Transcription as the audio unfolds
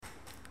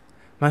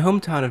My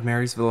hometown of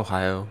Marysville,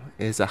 Ohio,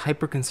 is a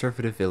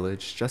hyper-conservative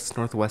village just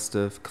northwest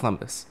of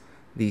Columbus,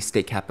 the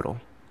state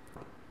capital.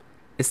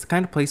 It's the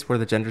kind of place where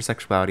the Gender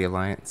Sexuality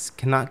Alliance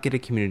cannot get a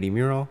community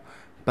mural,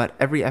 but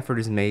every effort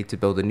is made to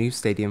build a new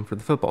stadium for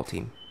the football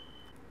team.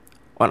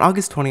 On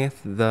August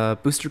 20th, the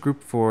booster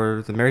group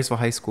for the Marysville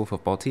High School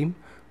football team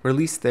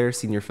released their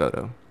senior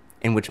photo,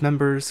 in which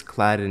members,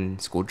 clad in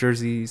school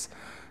jerseys,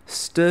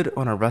 stood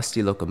on a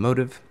rusty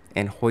locomotive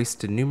and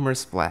hoisted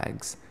numerous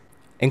flags,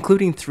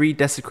 including 3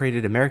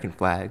 desecrated American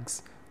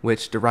flags,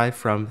 which derive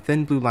from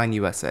Thin Blue Line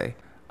USA,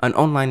 an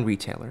online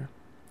retailer.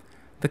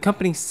 The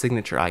company's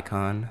signature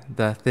icon,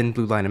 the Thin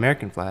Blue Line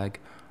American flag,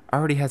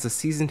 already has a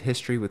seasoned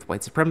history with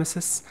white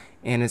supremacists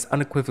and is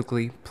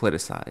unequivocally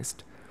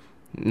politicized.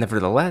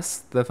 Nevertheless,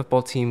 the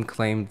football team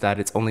claimed that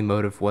its only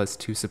motive was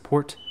to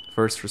support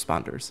first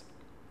responders.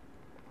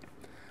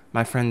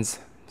 My friends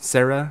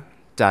Sarah,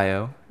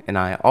 Dayo, and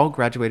I all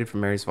graduated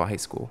from Marysville High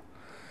School.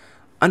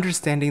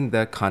 Understanding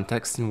the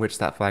context in which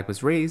that flag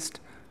was raised,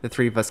 the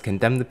 3 of us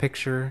condemned the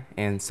picture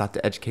and sought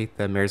to educate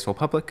the Marysville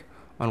public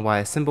on why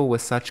a symbol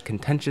with such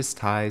contentious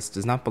ties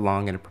does not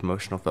belong in a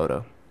promotional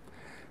photo.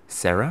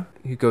 Sarah,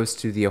 who goes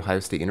to The Ohio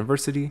State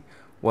University,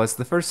 was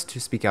the first to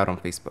speak out on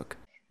Facebook.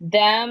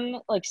 Them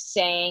like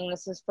saying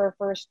this is for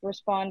first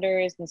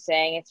responders and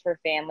saying it's for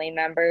family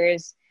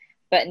members,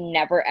 but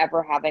never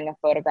ever having a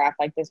photograph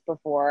like this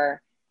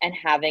before and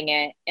having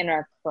it in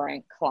our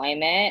current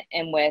climate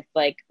and with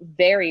like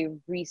very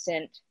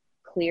recent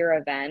clear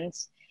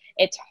events,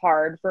 it's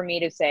hard for me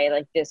to say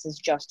like this is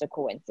just a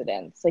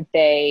coincidence. Like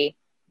they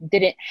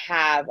didn't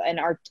have an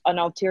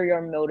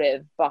ulterior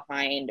motive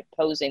behind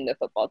posing the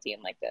football team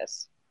like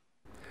this.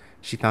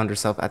 She found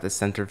herself at the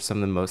center of some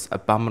of the most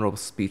abominable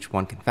speech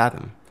one can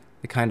fathom,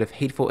 the kind of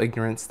hateful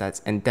ignorance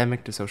that's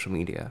endemic to social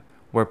media,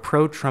 where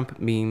pro-Trump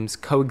memes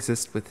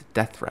coexist with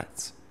death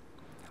threats.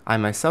 I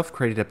myself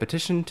created a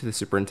petition to the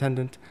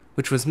superintendent,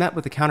 which was met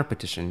with a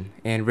counterpetition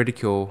and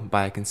ridicule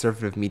by a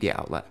conservative media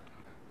outlet.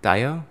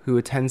 Dayo, who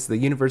attends the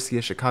University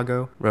of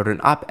Chicago, wrote an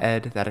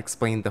op-ed that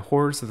explained the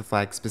horrors of the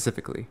flag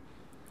specifically,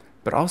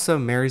 but also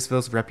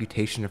Marysville's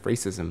reputation of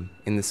racism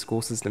in the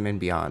school system and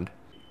beyond.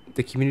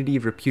 The community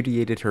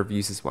repudiated her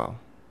views as well.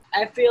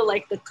 I feel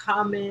like the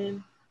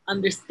common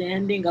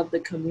understanding of the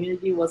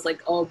community was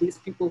like, oh, these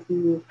people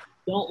who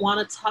don't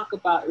want to talk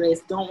about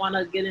race, don't want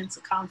to get into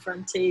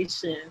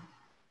confrontation,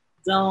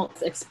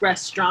 don't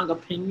express strong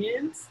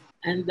opinions.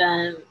 And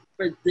then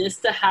for this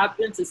to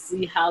happen, to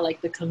see how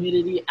like the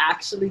community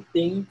actually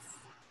thinks,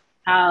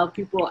 how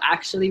people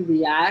actually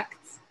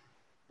react,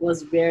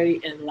 was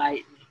very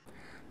enlightening.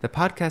 The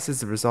podcast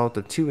is the result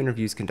of 2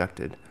 interviews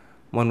conducted,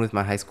 one with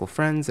my high school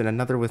friends and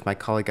another with my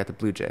colleague at the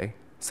Blue Jay,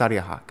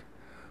 Sadia Haque.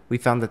 We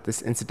found that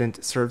this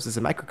incident serves as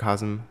a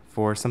microcosm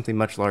for something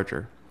much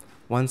larger,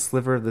 one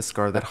sliver of the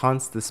scar that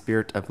haunts the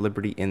spirit of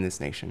liberty in this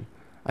nation.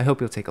 I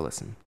hope you'll take a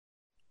listen.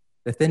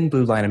 The Thin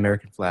Blue Line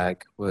American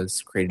flag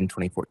was created in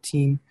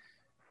 2014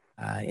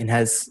 and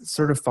has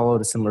sort of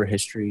followed a similar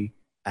history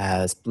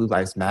as Blue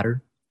Lives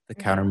Matter, the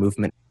counter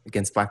movement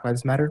against Black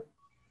Lives Matter.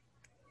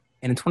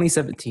 And in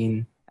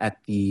 2017, at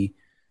the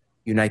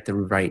Unite the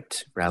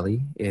Right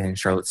rally in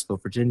Charlottesville,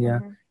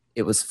 Virginia,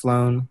 it was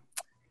flown.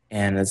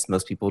 And as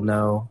most people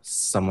know,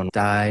 someone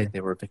died.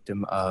 They were a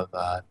victim of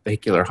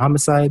vehicular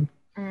homicide.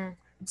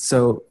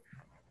 So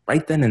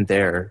right then and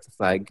there, the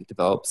flag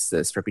develops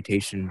this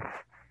reputation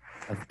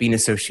of being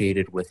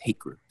associated with hate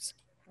groups,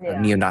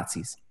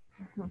 neo-Nazis.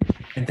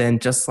 And then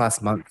just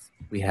last month,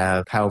 we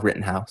have Kyle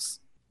Rittenhouse,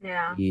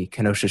 the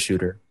Kenosha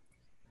shooter.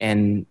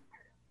 And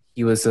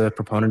he was a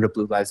proponent of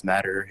Blue Lives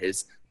Matter.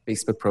 His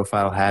Facebook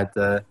profile had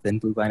the Thin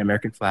Blue Line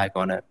American flag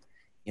on it.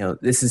 You know,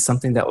 this is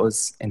something that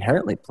was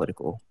inherently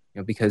political, you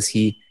know, because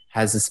he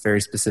has this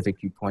very specific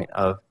viewpoint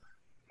of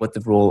what the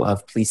role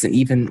of police and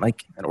even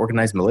like an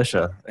organized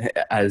militia,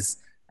 as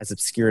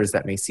obscure as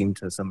that may seem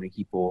to so many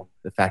people,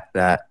 the fact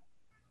that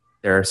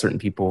there are certain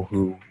people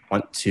who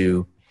want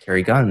to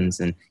carry guns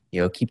and,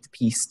 you know, keep the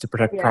peace to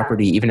protect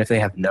property, even if they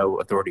have no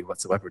authority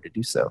whatsoever to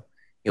do so.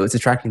 You know, it's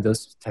attracting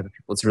those type of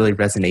people. It's really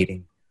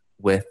resonating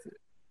with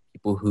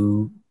people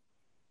who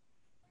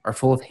are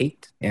full of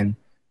hate and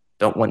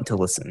don't want to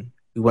listen,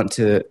 who want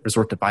to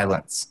resort to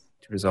violence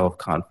to resolve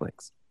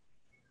conflicts.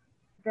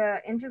 The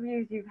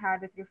interviews you've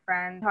had with your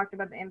friends talked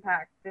about the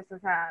impact this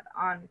has had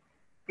on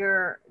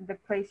the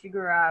place you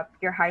grew up,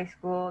 your high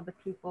school, the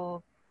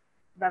people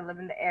that live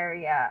in the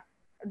area.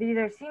 These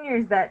are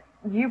seniors that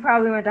you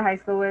probably went to high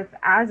school with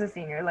as a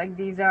senior. Like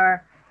these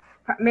are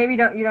maybe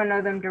you don't know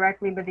them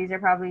directly, but these are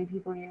probably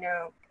people you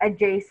know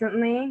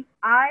adjacently.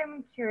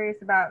 I'm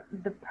curious about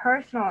the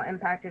personal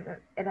impact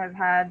it has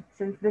had,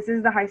 since this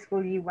is the high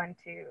school you went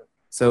to.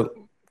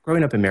 So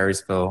growing up in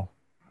Marysville,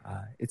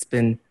 it's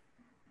been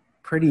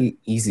pretty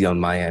easy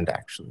on my end,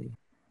 actually.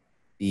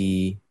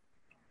 The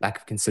lack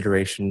of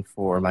consideration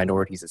for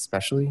minorities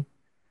especially,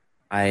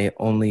 I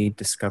only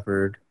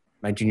discovered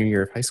my junior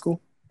year of high school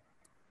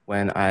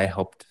when I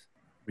helped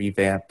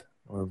revamp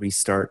or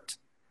restart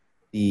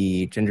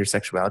the Gender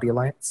Sexuality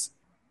Alliance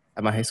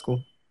at my high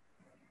school.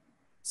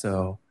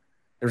 So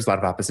there was a lot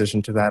of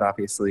opposition to that,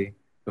 obviously.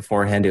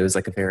 Beforehand, it was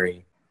like a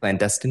very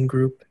clandestine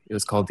group. It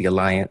was called the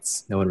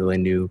Alliance. No one really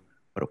knew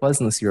what it was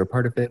unless you were a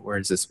part of it,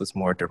 whereas this was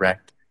more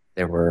direct.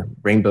 There were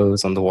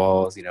rainbows on the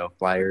walls,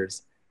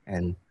 flyers,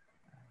 and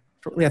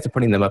shortly after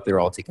putting them up, they were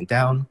all taken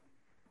down.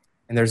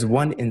 And there's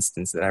one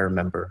instance that I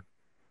remember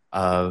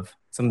of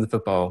some of the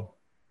football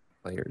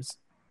players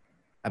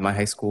at my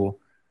high school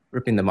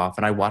ripping them off,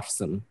 and I watched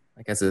them,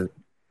 like as a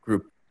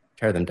group,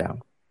 tear them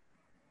down.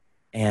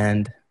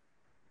 And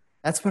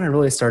that's when I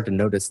really started to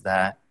notice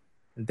that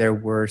there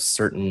were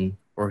certain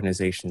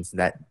organizations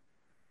that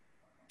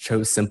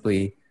chose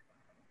simply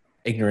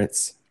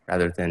ignorance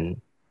rather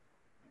than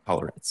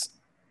tolerance,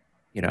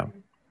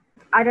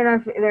 I don't know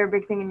if they're a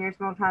big thing in your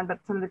small town, but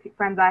some of the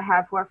friends I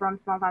have who are from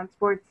small town,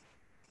 sports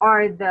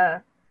are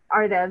the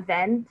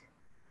event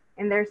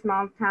in their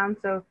small town.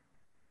 So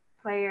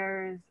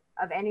players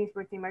of any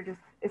sports team are just,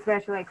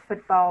 especially like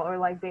football or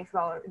like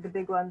baseball, or the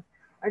big ones,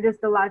 are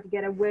just allowed to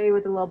get away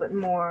with a little bit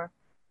more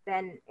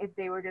than if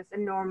they were just a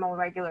normal,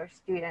 regular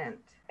student.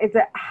 It's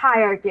a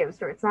hierarchy of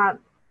sorts. It's not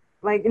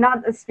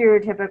a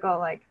stereotypical,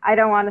 like, I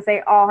don't want to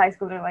say all high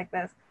schools are like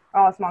this,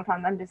 or all small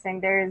towns. I'm just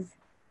saying there's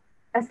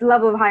a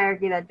level of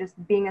hierarchy that just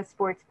being a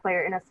sports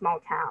player in a small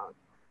town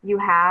you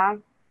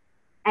have,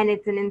 and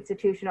it's an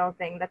institutional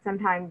thing that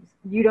sometimes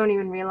you don't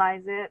even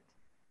realize it,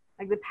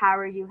 like the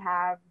power you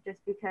have just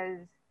because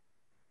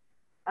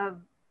of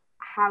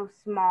how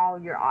small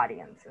your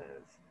audience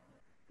is.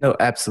 No,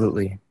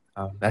 absolutely.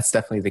 That's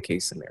definitely the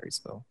case in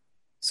Marysville.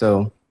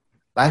 So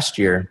last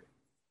year,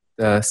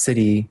 the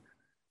city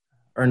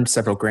earned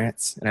several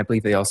grants, and I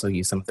believe they also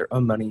used some of their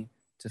own money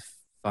to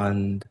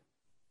fund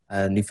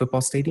a new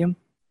football stadium.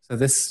 So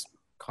this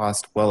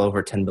cost well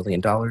over $10 million.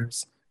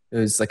 It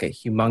was like a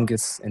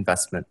humongous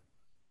investment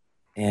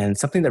and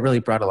something that really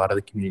brought a lot of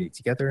the community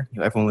together.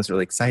 Everyone was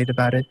really excited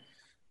about it,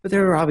 but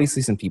there were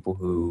obviously some people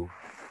who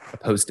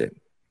opposed it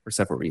for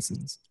several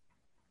reasons.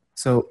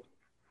 So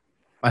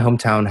my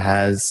hometown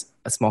has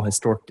a small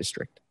historic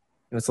district.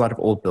 It's a lot of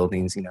old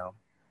buildings, kind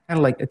of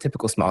like a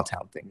typical small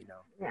town thing,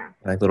 Yeah.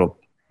 like little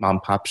mom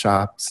and pop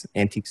shops,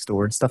 antique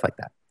stores, stuff like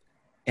that.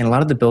 And a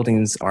lot of the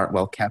buildings aren't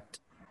well kept.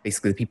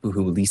 Basically, the people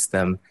who lease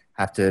them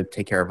have to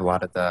take care of a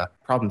lot of the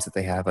problems that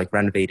they have, like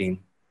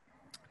renovating,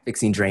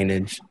 fixing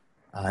drainage,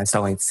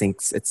 installing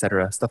sinks,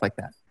 etc., stuff like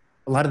that.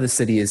 A lot of the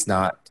city is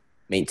not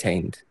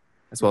maintained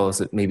as well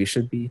as it maybe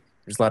should be.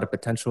 There's a lot of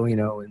potential, in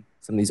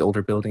some of these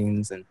older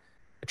buildings and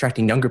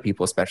attracting younger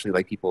people, especially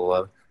like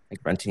people like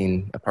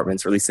renting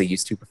apartments, or at least they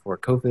used to before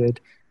COVID.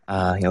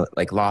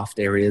 Like loft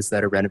areas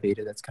that are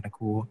renovated. That's kind of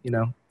cool,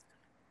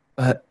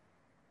 But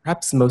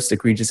perhaps the most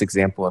egregious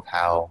example of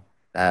how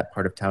that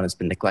part of town has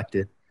been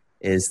neglected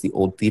is the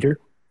old theater.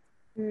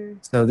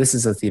 So this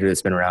is a theater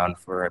that's been around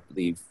for, I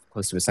believe,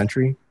 close to a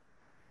century.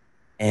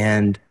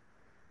 And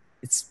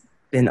it's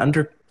been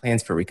under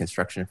plans for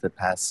reconstruction for the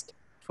past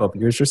 12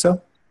 years or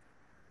so.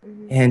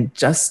 And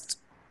just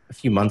a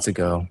few months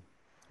ago,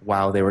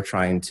 while they were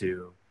trying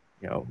to,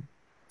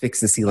 fix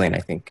the ceiling, I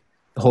think,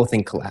 the whole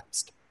thing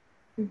collapsed.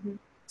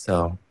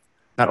 So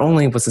not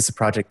only was this a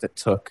project that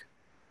took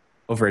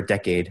over a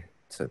decade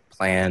to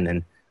plan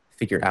and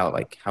figure out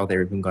like how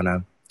they're even going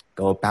to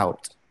go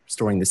about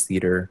restoring this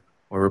theater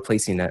or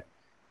replacing it,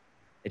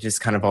 it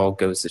just kind of all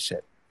goes to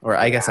shit. Or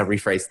I guess I'll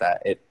rephrase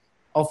that. It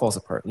all falls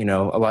apart. A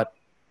lot.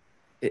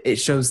 It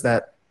shows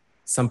that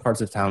some parts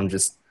of town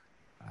just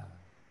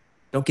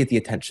don't get the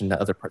attention that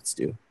other parts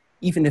do,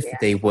 even if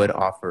they would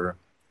offer,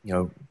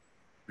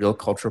 real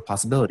cultural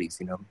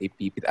possibilities.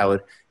 Maybe that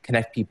would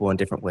connect people in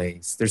different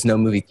ways. There's no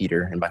movie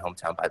theater in my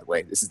hometown, by the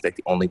way. This is like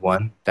the only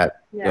one, the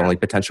only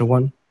potential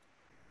one.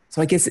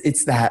 So I guess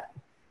it's that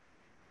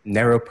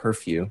narrow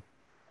purview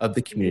of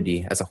the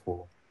community as a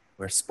whole,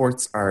 where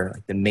sports are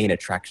like the main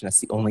attraction. That's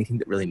the only thing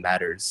that really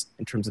matters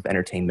in terms of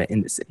entertainment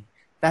in the city.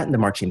 That and the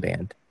marching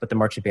band. But the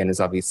marching band is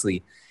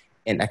obviously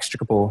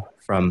inextricable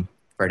from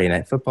Friday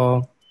Night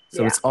Football.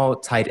 So it's all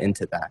tied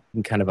into that.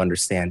 You can kind of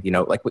understand,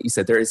 like what you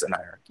said, there is an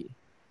hierarchy.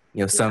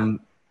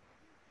 Some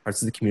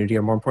parts of the community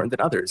are more important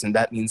than others. And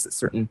that means that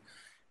certain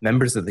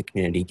members of the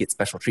community get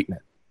special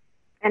treatment.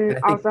 And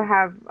also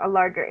have a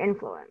larger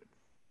influence.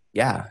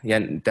 Yeah,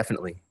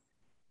 definitely.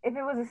 If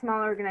it was a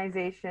small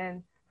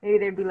organization, maybe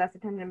there'd be less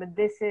attention, but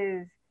this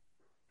is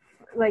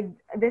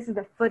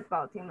the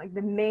football team, like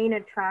the main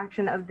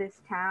attraction of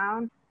this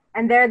town.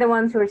 And they're the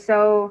ones who are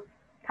so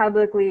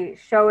publicly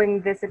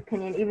showing this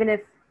opinion, even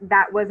if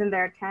that wasn't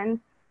their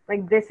intent.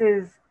 Like, this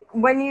is,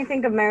 when you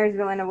think of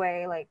Marysville in a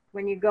way, like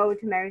when you go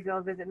to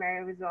Marysville, visit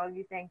Marysville,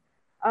 you think,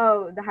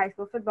 oh, the high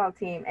school football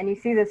team. And you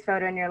see this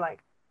photo and you're like,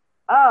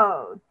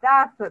 oh,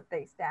 that's what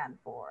they stand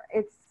for.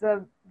 It's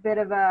a bit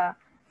of a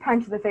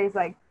punch to the face,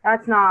 like,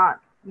 that's not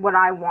what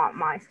I want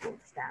my school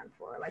to stand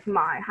for, like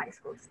my high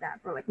school to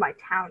stand for, like my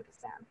town to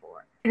stand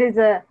for. It is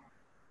a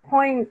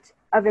point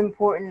of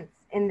importance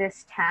in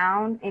this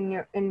town,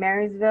 in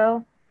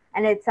Marysville,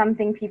 and it's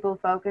something people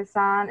focus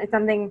on. It's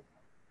something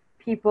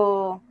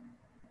people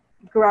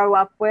grow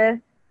up with,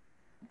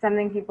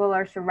 something people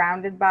are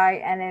surrounded by,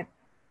 and it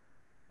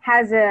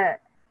has a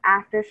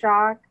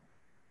aftershock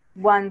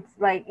once,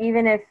 like,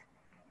 even if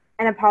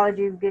an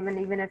apology is given,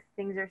 even if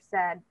things are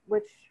said,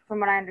 which from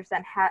what I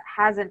understand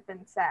hasn't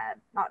been said,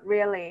 not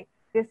really.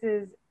 This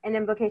is an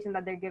implication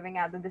that they're giving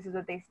out, that this is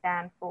what they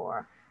stand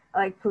for,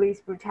 like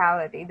police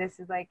brutality. This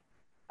is like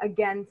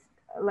against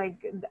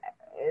like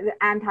the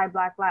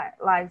anti-Black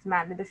Lives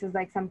Matter. This is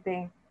like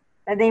something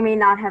that they may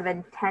not have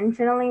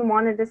intentionally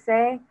wanted to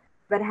say,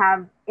 but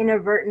have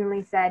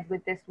inadvertently said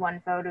with this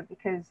one photo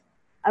because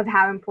of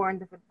how important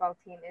the football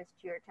team is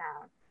to your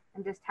town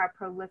and just how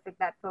prolific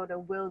that photo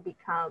will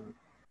become.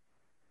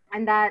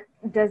 And that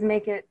does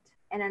make it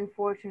an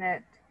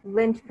unfortunate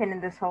linchpin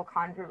in this whole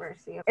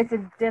controversy. It's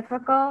a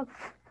difficult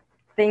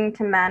thing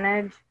to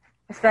manage,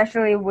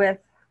 especially with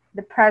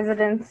the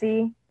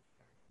presidency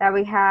that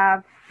we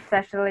have,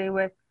 especially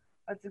with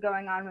what's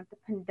going on with the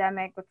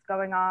pandemic, what's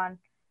going on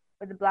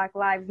with the Black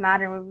Lives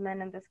Matter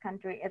movement in this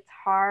country. It's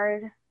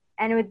hard.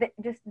 And with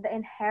just the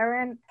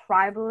inherent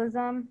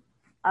tribalism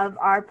of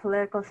our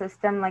political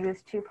system, like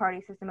this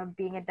two-party system of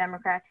being a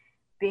Democrat,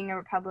 being a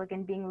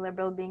Republican, being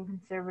liberal, being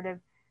conservative,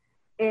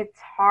 it's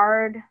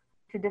hard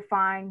to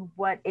define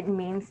what it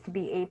means to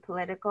be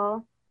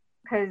apolitical.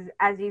 Because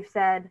as you've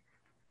said,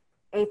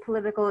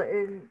 apolitical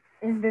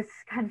in this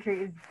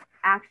country is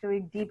actually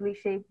deeply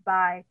shaped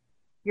by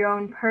your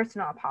own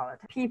personal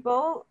politics.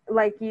 People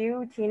like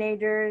you,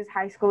 teenagers,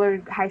 high school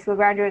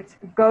graduates,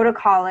 go to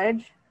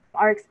college,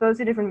 are exposed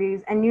to different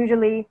views, and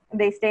usually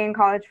they stay in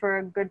college for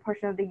a good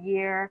portion of the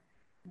year.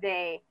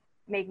 They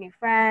make new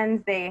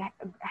friends, they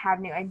have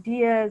new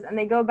ideas, and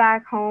they go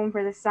back home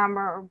for the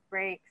summer or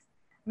breaks.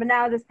 But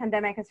now this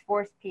pandemic has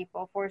forced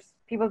people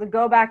to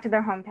go back to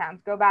their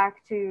hometowns, go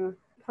back to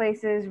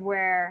places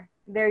where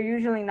they're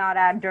usually not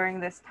at during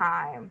this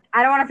time.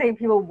 I don't want to say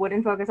people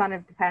wouldn't focus on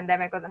if the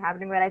pandemic wasn't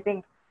happening, but I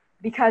think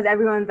because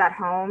everyone's at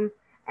home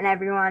and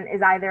everyone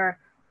is either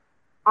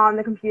on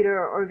the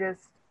computer or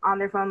just on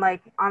their phone,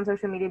 like on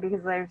social media,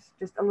 because there's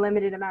just a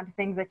limited amount of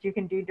things that you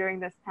can do during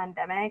this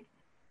pandemic,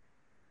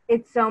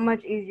 it's so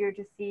much easier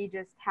to see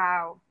just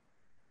how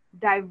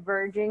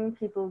diverging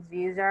people's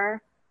views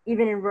are,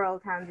 even in rural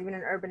towns, even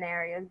in urban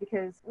areas,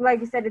 because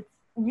like you said,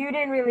 you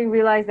didn't really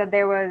realize that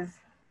there was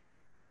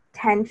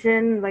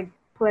tension, like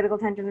political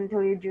tension,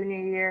 until your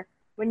junior year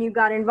when you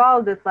got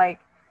involved with like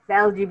the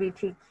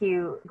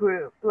LGBTQ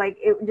group. Like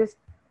it just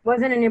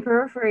wasn't in your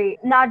periphery,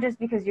 not just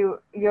because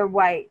you're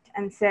white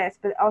and cis,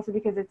 but also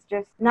because it's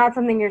just not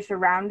something you're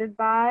surrounded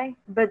by.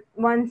 But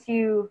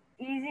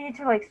easy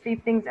to like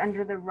sweep things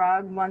under the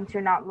rug once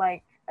you're not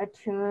like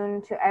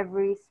attuned to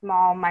every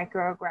small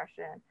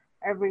microaggression,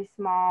 every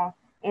small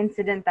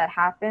incident that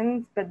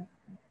happens. But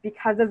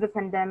because of the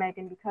pandemic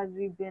and because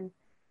we've been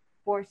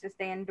forced to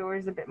stay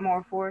indoors a bit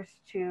more,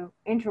 forced to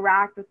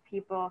interact with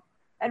people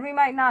that we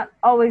might not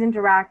always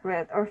interact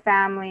with, or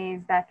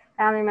family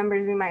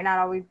members we might not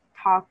always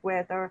talk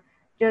with, or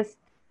just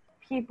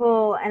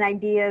people and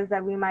ideas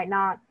that we might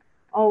not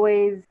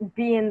always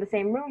be in the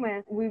same room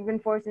with. We've been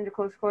forced into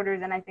close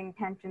quarters, and I think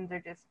tensions are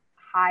just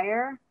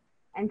higher,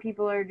 and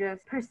people are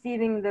just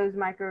perceiving those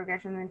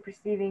microaggressions and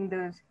perceiving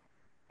those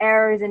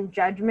errors in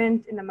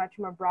judgment in a much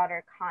more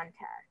broader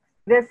context.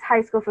 This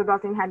high school football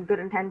team had good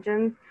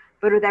intentions,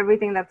 but with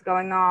everything that's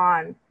going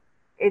on,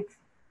 it's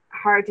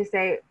hard to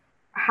say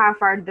how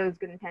far those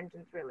good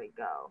intentions really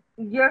go.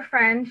 Your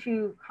friend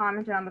who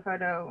commented on the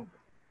photo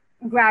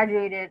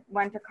graduated,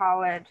 went to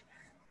college,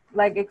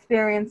 like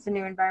experienced a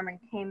new environment,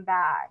 came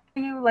back.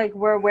 You like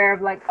were aware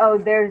of like, oh,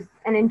 there's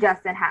an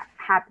injustice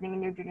happening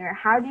in your junior year.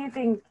 How do you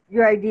think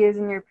your ideas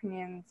and your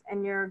opinions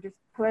and your just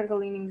political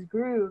leanings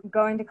grew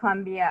going to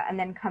Columbia and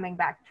then coming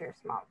back to your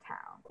small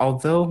town?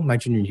 Although my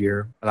junior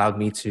year allowed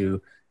me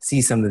to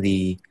see some of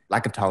the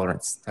lack of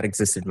tolerance that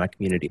existed in my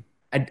community,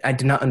 I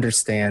did not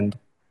understand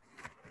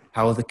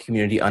how the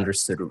community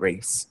understood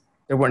race.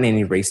 There weren't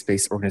any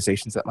race-based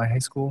organizations at my high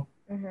school.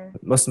 Mm-hmm.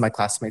 Most of my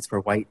classmates were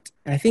white.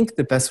 And I think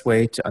the best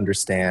way to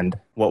understand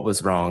what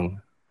was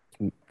wrong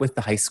with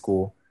the high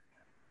school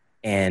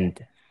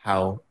and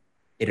how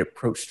it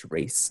approached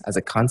race as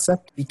a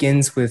concept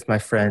begins with my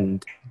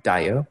friend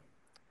Dayo,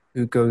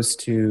 who goes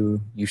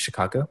to U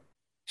Chicago.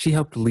 She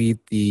helped lead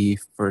the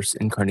first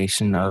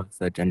incarnation of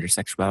the Gender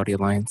Sexuality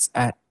Alliance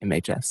at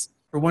MHS.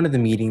 For one of the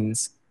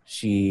meetings,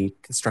 she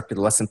constructed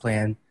a lesson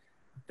plan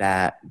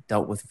that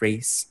dealt with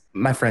race.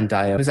 My friend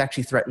Dayo was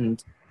actually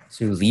threatened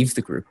to leave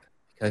the group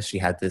because she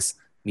had this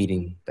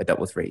meeting that dealt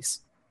with race.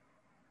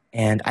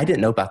 And I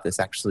didn't know about this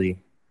actually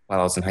while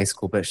I was in high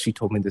school, but she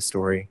told me this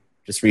story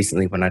just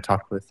recently when I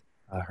talked with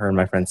her and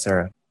my friend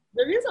Sarah.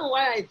 The reason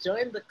why I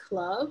joined the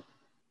club,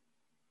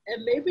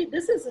 and maybe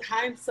this is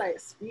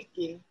hindsight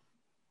speaking,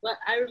 but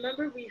I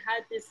remember we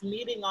had this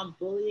meeting on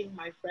bullying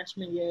my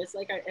freshman year. It's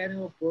like our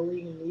annual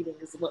bullying meeting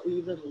is what we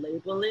even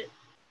label it.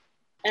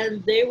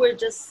 And they were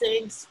just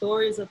saying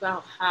stories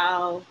about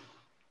how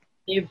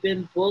they've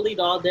been bullied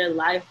all their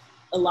life.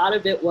 A lot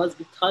of it was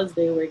because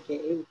they were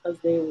gay, because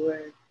they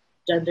were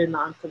gender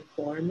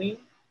non-conforming.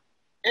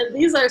 And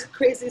these are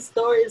crazy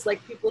stories,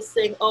 like people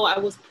saying, oh, I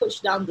was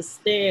pushed down the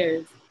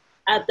stairs.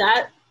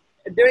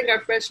 During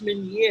our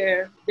freshman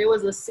year, there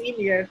was a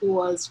senior who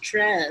was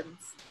trans.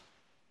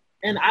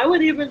 And I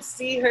would even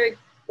see her,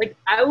 like,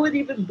 I would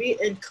even be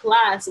in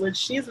class when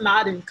she's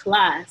not in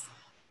class,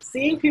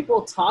 seeing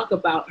people talk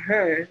about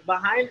her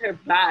behind her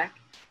back,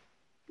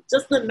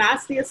 just the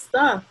nastiest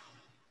stuff.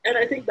 And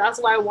I think that's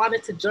why I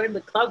wanted to join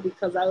the club,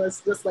 because I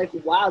was just like,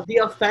 wow, the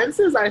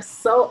offenses are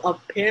so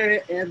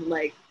apparent, and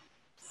like,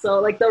 so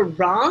like the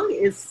wrong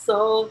is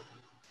so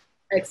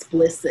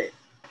explicit.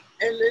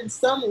 And in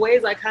some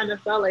ways I kind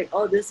of felt like,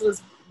 oh, this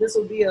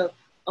would be a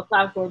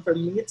platform for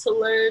me to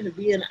learn, to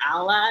be an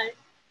ally.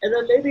 And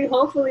then maybe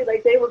hopefully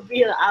like they would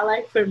be an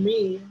ally for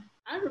me.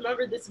 I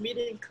remember this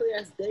meeting clear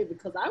as day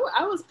because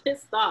I was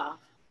pissed off.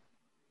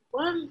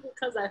 One,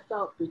 because I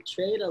felt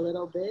betrayed a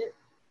little bit,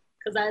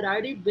 because I had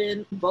already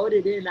been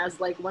voted in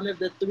as like one of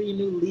the 3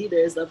 new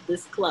leaders of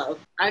this club.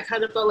 I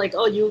kind of felt like,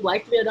 oh, you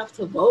like me enough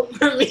to vote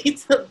for me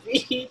to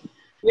be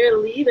your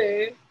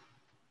leader.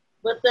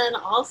 But then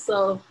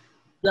also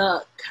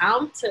the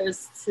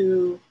counters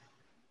to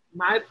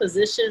my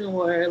position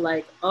were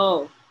like,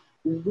 oh,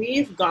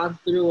 we've gone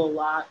through a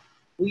lot.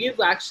 We've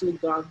actually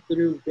gone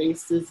through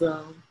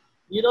racism.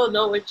 You don't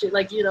know what you're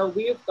like,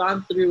 we've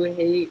gone through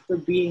hate for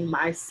being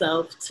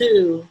myself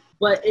too.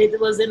 But it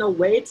was in a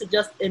way to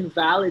just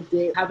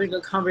invalidate having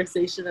a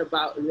conversation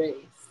about race.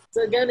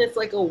 So again, it's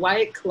like a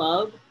white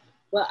club,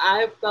 but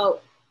I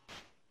felt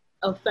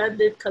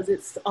offended because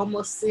it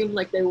almost seemed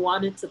like they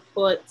wanted to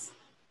put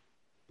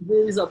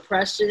these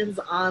oppressions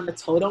on the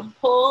totem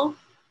pole,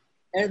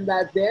 and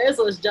that theirs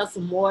was just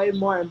more and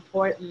more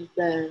important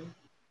than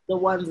the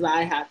ones that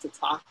I had to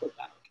talk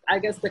about. I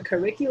guess the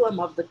curriculum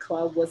of the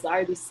club was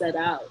already set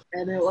out,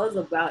 and it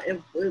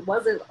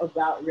wasn't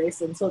about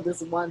race until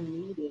this one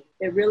meeting.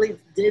 It really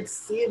did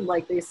seem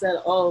like they said,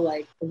 oh,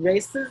 like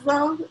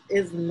racism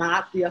is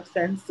not the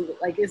offense,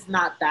 like it's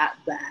not that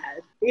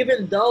bad.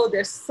 Even though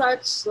there's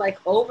such like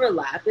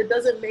overlap, it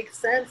doesn't make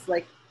sense.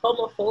 Like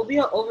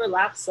homophobia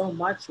overlaps so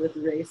much with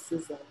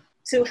racism.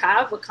 To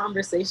have a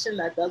conversation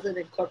that doesn't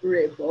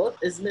incorporate both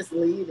is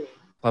misleading.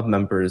 Club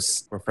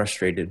members were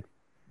frustrated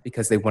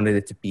because they wanted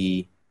it to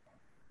be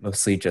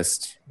mostly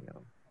just,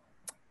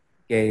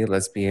 gay,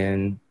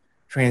 lesbian,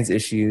 trans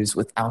issues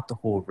without the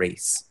whole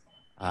race,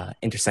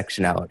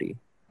 intersectionality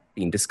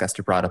being discussed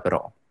or brought up at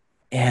all.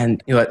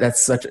 And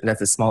that's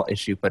a small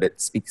issue, but it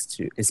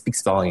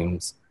speaks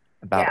volumes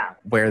about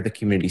where the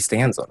community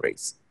stands on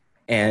race.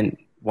 And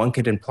one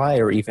could imply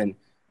or even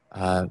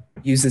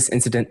use this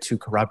incident to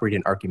corroborate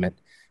an argument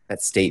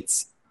that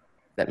states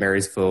that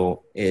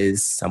Marysville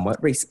is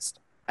somewhat racist.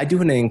 I do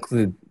want to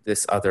include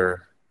this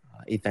other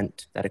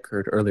event that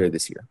occurred earlier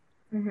this year.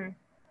 Mm-hmm.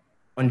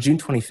 On June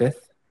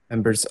 25th,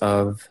 members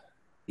of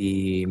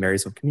the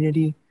Marysville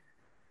community,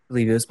 I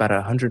believe it was about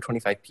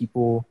 125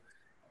 people,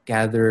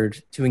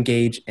 gathered to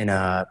engage in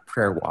a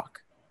prayer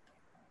walk.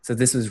 So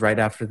this was right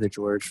after the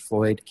George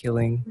Floyd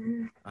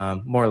killing,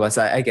 more or less.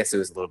 I guess it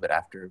was a little bit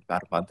after,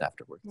 about a month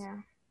afterwards. Yeah.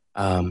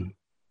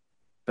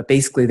 But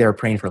basically, they were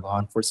praying for law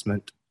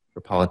enforcement,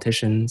 for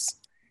politicians,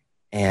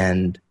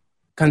 and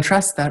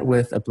contrast that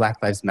with a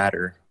Black Lives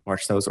Matter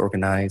march that was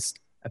organized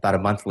about a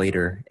month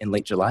later in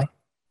late July.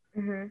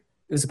 Mm-hmm.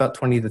 It was about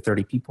 20 to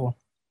 30 people,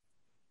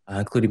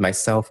 including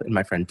myself and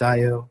my friend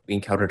Dayo. We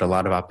encountered a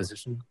lot of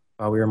opposition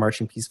while we were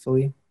marching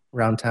peacefully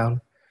around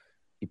town.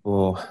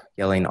 People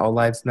yelling, "All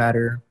lives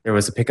matter." There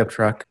was a pickup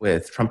truck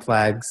with Trump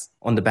flags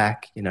on the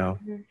back,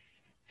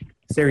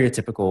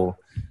 stereotypical,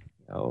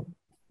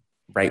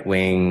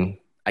 right-wing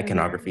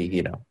iconography,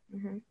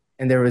 Mm-hmm.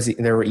 And there's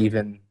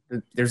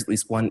at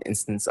least one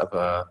instance of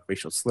a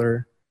racial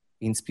slur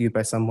being spewed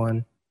by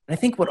someone. And I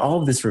think what all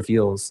of this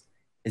reveals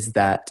is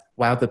that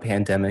while the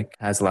pandemic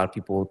has allowed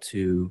people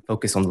to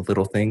focus on the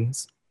little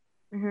things,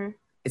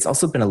 it's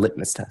also been a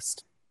litmus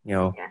test.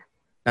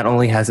 Not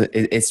only has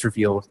it's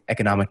revealed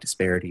economic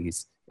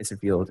disparities, it's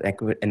revealed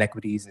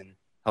inequities in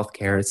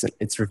healthcare,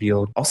 it's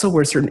revealed also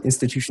where certain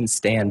institutions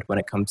stand when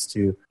it comes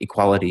to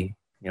equality,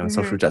 and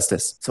social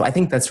justice. So I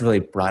think that's really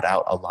brought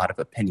out a lot of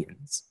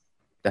opinions,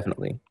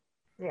 definitely.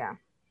 Yeah.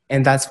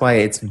 And that's why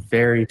it's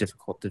very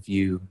difficult to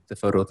view the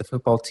photo of the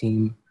football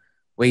team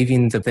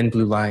waving the thin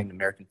blue line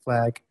American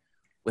flag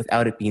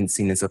without it being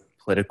seen as a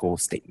political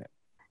statement.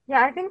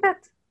 Yeah, I think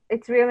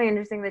it's really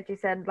interesting that you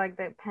said like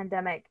the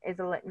pandemic is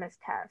a litmus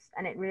test,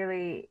 and it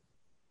really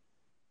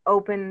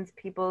opens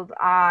people's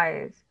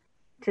eyes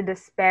to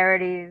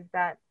disparities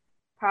that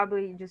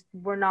probably just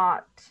were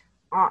not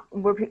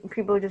where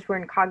people just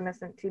weren't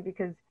cognizant to,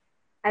 because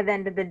at the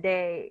end of the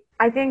day,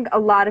 I think a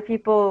lot of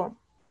people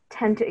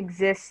tend to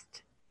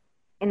exist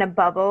in a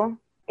bubble.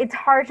 It's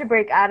hard to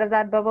break out of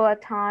that bubble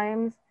at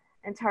times.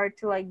 It's hard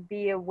to like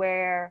be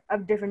aware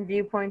of different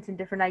viewpoints and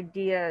different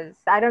ideas.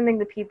 I don't think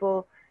the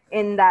people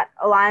in that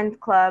Alliance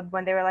Club,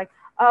 when they were like,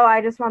 oh,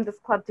 I just want this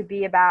club to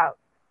be about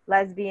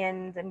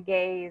lesbians and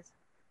gays,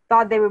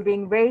 thought they were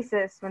being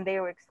racist when they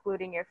were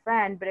excluding your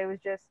friend, but it was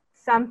just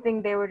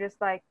something they were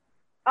just like,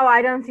 oh,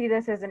 I don't see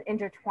this as an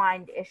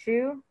intertwined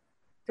issue.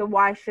 So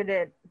why should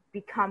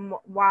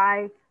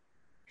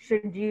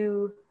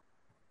you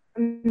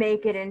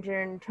make it into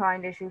an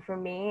intertwined issue for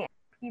me?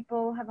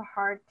 People have a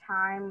hard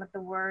time with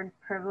the word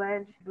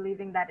privilege,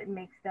 believing that it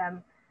makes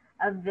them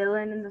a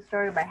villain in the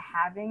story by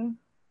having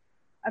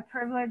a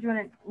privilege,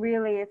 when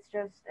it's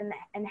just an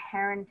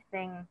inherent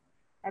thing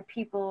that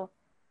people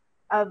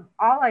of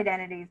all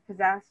identities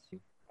possess.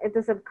 It's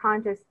a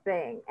subconscious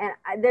thing,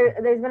 and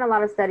there's been a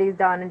lot of studies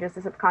done in just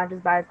the subconscious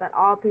bias that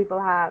all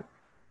people have,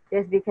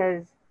 just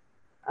because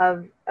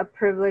of a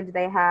privilege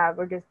they have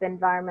or just the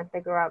environment they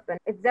grew up in.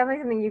 It's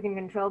definitely something you can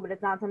control, but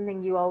it's not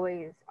something you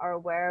always are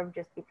aware of,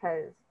 just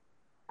because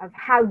of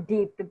how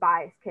deep the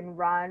bias can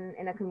run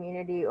in a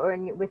community or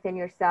within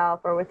yourself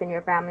or within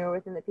your family or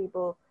within the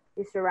people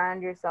you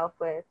surround yourself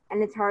with.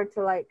 And it's hard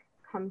to like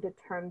come to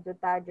terms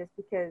with that, just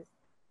because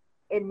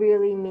it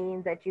really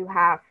means that you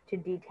have to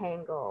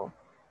detangle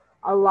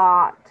a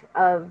lot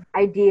of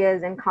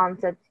ideas and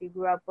concepts you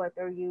grew up with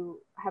or you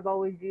have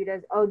always viewed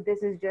as, oh,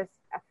 this is just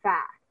a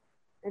fact.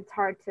 It's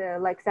hard to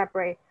like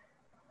separate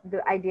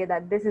the idea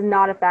that this is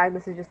not a fact,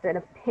 this is just an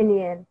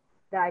opinion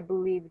that I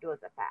believed was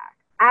a fact.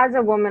 As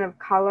a woman of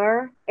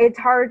color, it's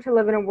hard to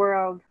live in a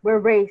world where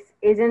race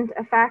isn't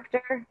a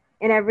factor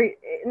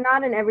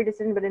not in every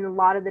decision, but in a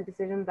lot of the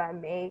decisions I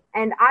make.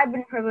 And I've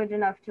been privileged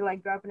enough to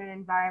like grow up in an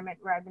environment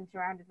where I've been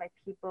surrounded by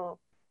people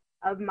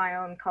of my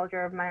own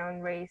culture, of my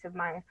own race,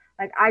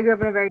 I grew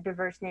up in a very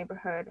diverse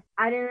neighborhood.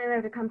 I didn't really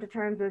have to come to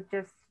terms with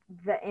just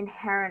the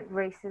inherent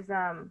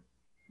racism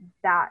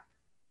that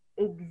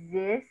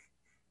exists.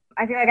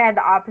 I feel like I had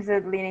the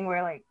opposite leaning,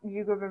 where like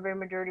you grew up in a very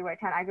majority white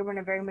town. I grew up in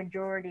a very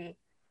majority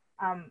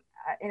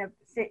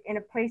in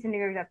a place in New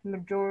York that's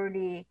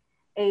majority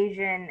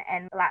Asian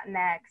and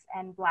Latinx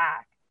and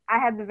Black. I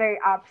had the very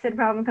opposite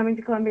problem coming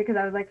to Columbia, because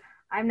I was like,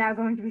 I'm now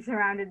going to be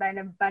surrounded by an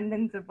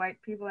abundance of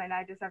white people, and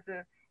I just have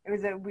to. It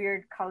was a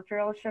weird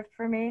cultural shift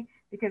for me,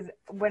 because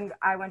when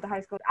I went to high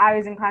school, I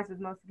was in class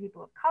with most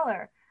people of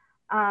color.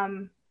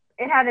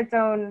 It had its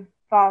own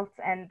faults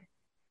and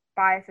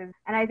biases,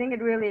 and I think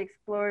it really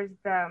explores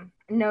the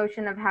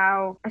notion of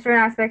how certain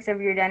aspects of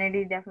your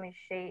identity definitely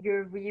shape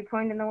your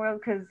viewpoint in the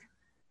world. Because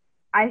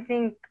I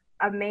think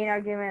a main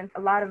argument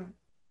a lot of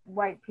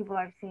white people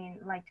I've seen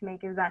like to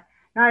make is that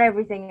not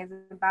everything is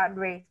about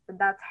race, but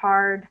that's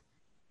hard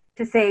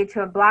to say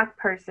to a Black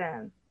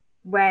person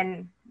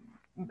when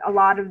a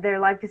lot of their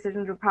life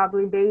decisions were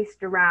probably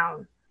based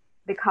around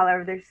the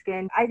color of their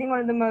skin. I think one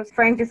of the most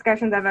frank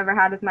discussions I've ever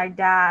had with my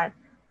dad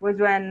was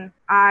when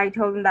I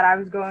told him that I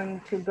was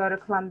going to go to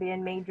Columbia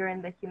and major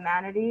in the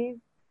humanities.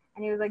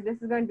 And he was like,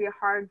 this is going to be a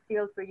hard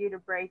field for you to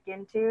break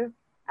into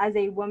as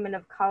a woman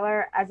of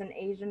color, as an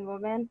Asian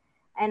woman.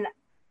 And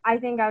I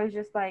think I was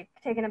just like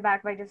taken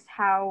aback by just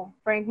how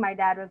frank my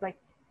dad was. Like,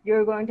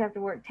 you're going to have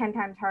to work 10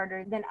 times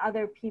harder than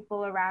other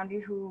people around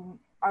you who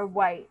are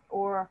white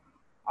or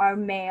are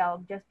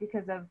male, just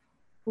because of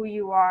who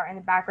you are and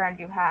the background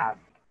you have.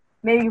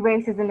 Maybe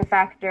race isn't a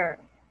factor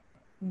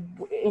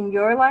in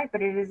your life,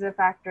 but it is a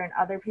factor in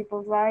other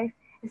people's life.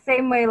 The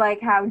same way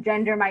like how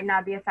gender might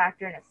not be a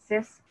factor in a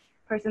cis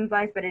person's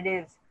life, but it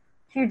is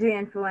hugely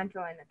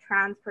influential in a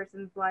trans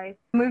person's life.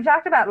 We've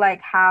talked about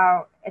like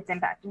how it's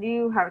impacted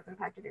you, how it's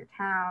impacted your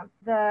town.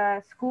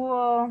 The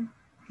school,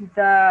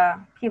 the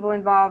people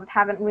involved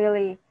haven't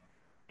really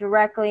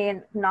directly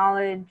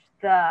acknowledged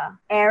the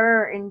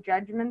error in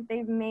judgment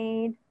they've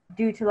made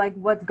due to like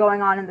what's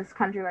going on in this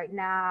country right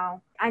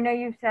now. I know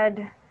you've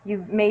said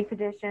you've made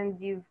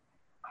petitions, you've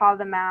called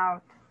them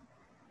out.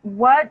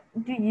 What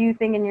do you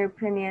think, in your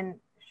opinion,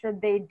 should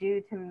they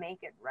do to make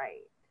it right?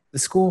 The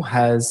school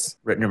has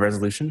written a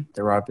resolution.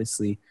 There were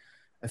obviously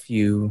a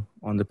few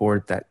on the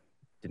board that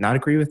did not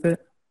agree with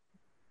it,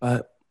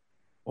 but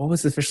what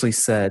was officially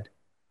said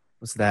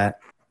was that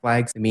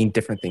flags mean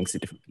different things to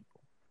different people.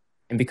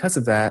 And because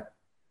of that,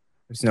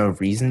 there's no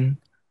reason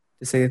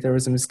to say that there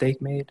was a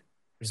mistake made.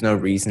 There's no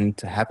reason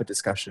to have a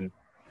discussion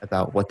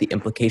about what the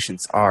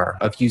implications are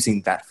of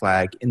using that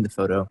flag in the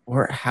photo,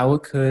 or how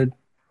it could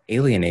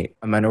alienate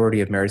a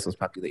minority of Marysville's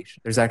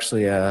population. There's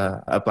actually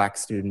a Black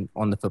student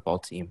on the football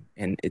team,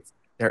 and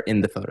they're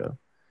in the photo.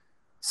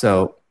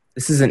 So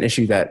this is an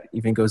issue that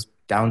even goes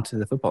down to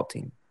the football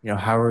team. You know,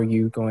 how are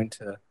you going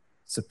to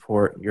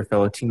support your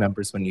fellow team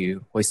members when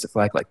you hoist a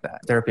flag like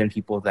that? There have been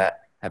people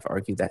that have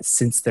argued that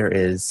since there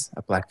is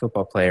a Black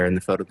football player in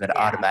the photo, that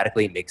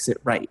automatically makes it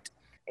right.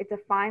 It's a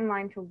fine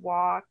line to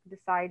walk,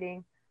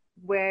 deciding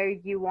where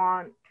you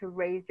want to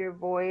raise your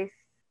voice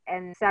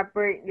and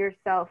separate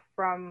yourself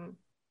from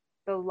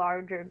the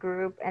larger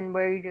group, and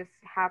where you just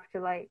have to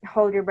like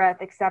hold your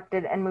breath, accept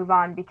it, and move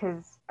on,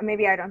 because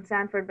maybe I don't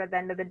stand for it, but at the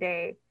end of the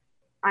day,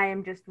 I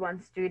am just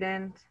one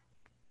student.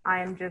 I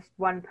am just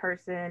one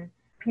person.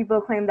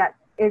 People claim that,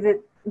 is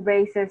it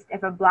racist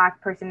if a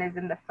Black person is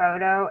in the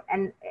photo?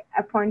 And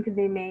a point could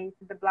be made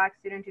to the Black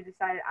student who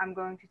decided, I'm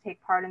going to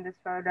take part in this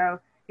photo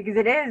because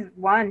it is,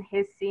 one,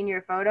 his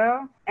senior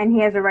photo and he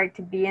has a right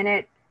to be in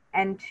it.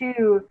 And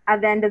two,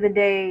 at the end of the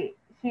day,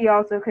 he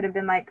also could have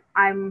been like,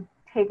 I'm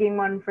taking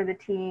one for the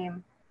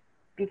team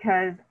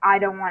because I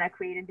don't want to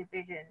create a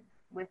division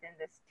within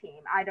this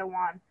team. I don't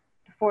want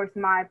to force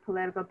my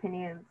political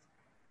opinions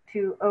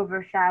to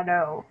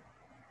overshadow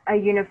a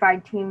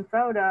unified team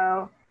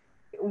photo.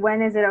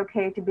 When is it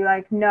okay to be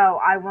like, no,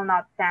 I will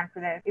not stand for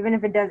this, even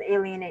if it does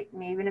alienate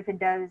me, even if it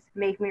does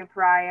make me a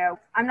pariah?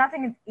 I'm not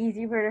saying it's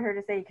easy for her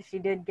to say because she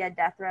did get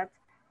death threats.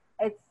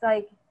 It's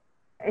like,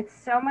 it's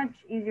so much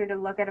easier to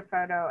look at a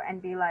photo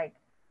and be like,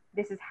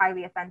 this is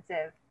highly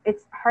offensive.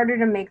 It's harder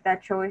to make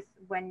that choice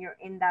when you're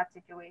in that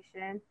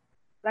situation.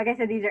 Like I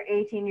said, these are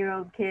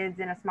 18-year-old kids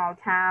in a small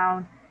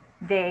town.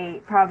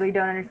 They probably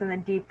don't understand the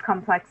deep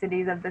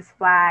complexities of this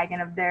flag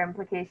and of their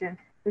implications.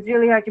 It's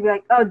really hard to be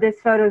like, oh, this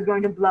photo is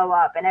going to blow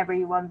up and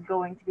everyone's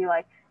going to be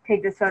like,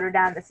 take this photo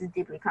down. This is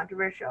deeply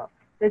controversial.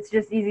 It's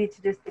just easy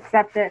to just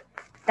accept it,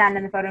 stand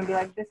in the photo and be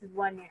like, this is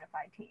one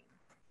unified team.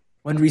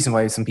 One reason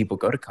why some people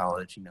go to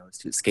college, is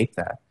to escape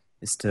that,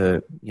 is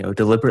to,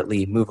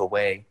 deliberately move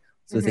away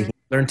so that they can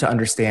learn to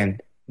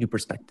understand new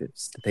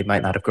perspectives that they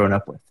might not have grown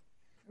up with.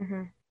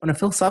 On a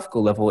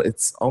philosophical level,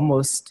 it's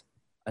almost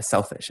a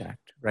selfish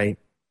act, right?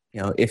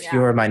 If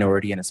you're a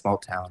minority in a small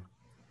town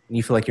and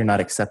you feel like you're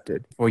not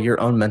accepted, for your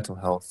own mental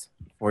health,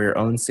 for your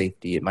own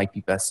safety, it might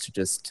be best to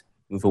just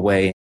move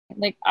away.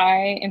 Like,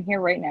 I am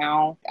here right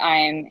now.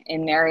 I'm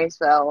in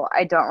Marysville.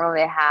 I don't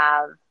really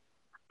have,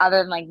 other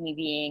than like me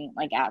being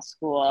like at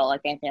school,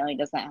 like my family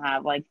doesn't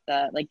have like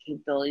the like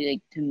capability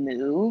like to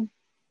move.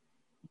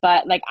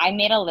 But like I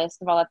made a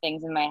list of all the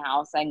things in my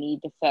house I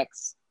need to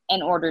fix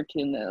in order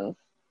to move.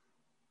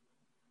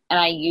 And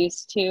I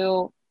used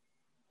to,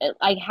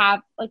 I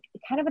have like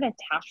kind of an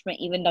attachment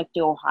even like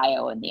to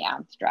Ohio in the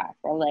abstract,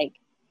 or like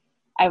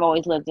I've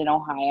always lived in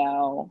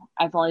Ohio.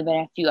 I've only been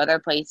a few other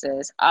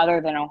places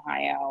other than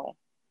Ohio.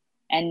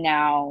 And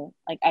now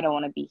like I don't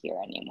want to be here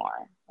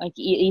anymore. Like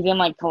even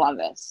like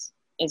Columbus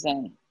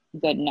isn't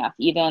good enough.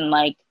 Even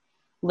like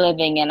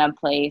living in a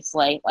place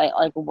like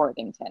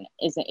Worthington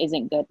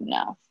isn't good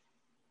enough.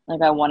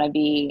 Like I want to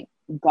be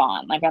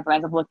gone. Like I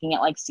ends up looking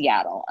at like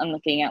Seattle and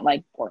looking at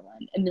like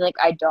Portland and be like,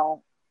 I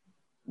don't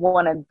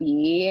want to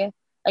be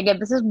like, if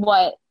this is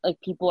what like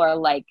people are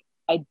like,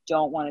 I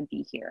don't want to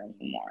be here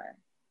anymore.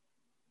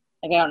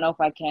 Like I don't know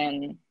if I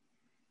can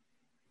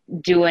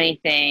do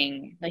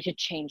anything like to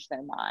change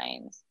their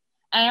minds.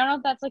 And I don't know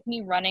if that's like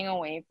me running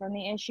away from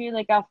the issue.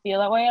 Like I'll feel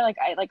that way.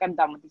 Like I'm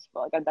done with these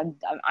people. Like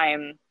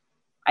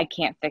I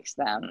can't fix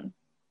them.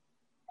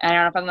 And I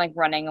don't know if I'm like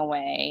running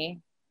away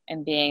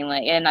and being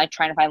like, and like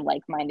trying to find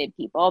like-minded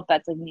people. If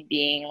that's like me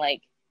being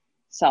like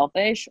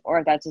selfish, or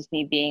if that's just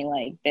me being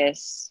like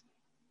this,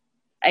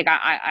 like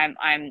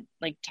I'm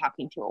like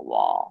talking to a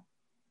wall.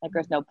 Like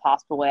there's no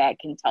possible way I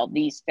can tell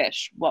these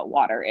fish what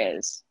water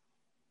is.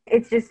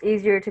 It's just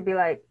easier to be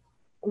like,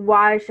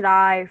 why should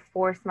I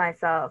force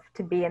myself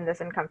to be in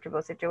this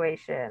uncomfortable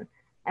situation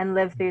and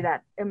live through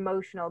that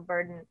emotional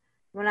burden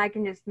when I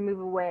can just move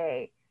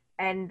away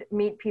and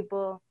meet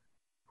people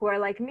who are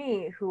like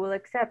me, who will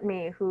accept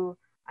me, who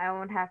I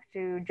won't have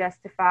to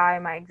justify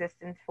my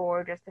existence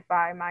for,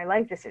 justify my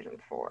life decisions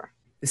for.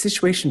 The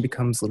situation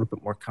becomes a little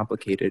bit more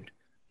complicated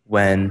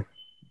when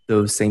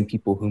those same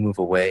people who move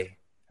away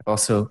have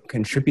also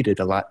contributed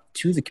a lot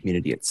to the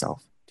community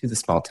itself, to the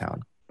small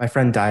town. My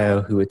friend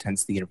Dayo, who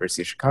attends the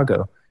University of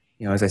Chicago,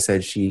 as I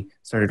said, she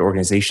started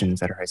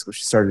organizations at her high school.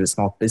 She started a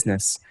small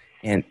business,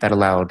 and that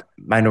allowed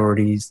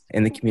minorities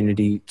in the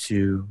community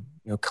to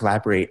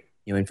collaborate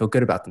and feel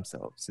good about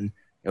themselves and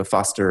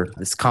foster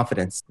this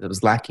confidence that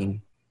was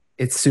lacking.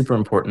 It's super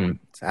important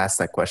to ask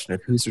that question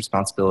of whose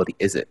responsibility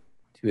is it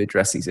to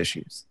address these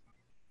issues.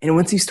 And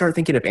once you start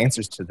thinking of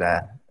answers to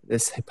that,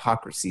 this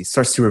hypocrisy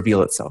starts to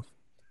reveal itself.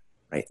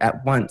 Right?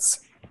 At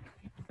once,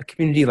 a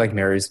community like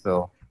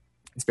Marysville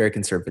is very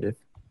conservative,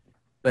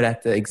 but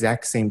at the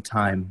exact same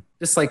time,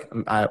 just like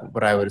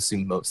what I would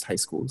assume most high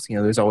schools,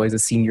 there's always a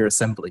senior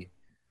assembly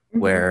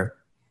where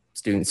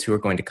students who are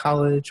going to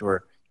college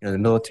or the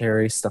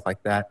military, stuff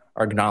like that,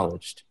 are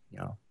acknowledged.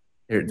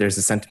 There's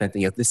a sentiment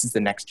that this is the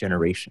next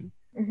generation.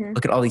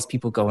 Look at all these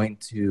people going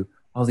to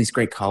all these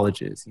great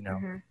colleges.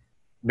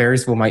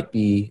 Marysville might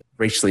be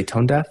racially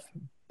tone deaf,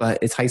 but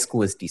its high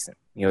school is decent.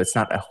 It's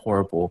not a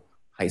horrible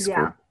high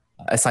school.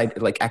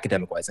 Aside, like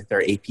academic-wise, like there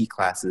are AP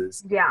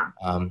classes.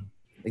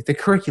 Like the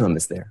curriculum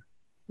is there.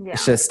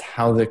 It's just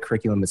how the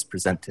curriculum is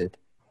presented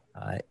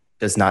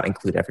does not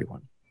include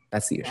everyone.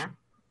 That's the issue.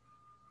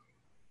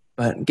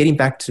 But getting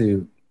back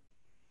to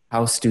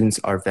how students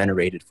are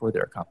venerated for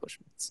their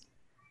accomplishments,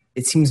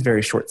 it seems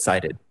very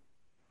short-sighted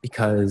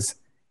because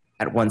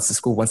at once the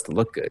school wants to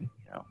look good.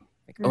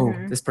 Like, oh,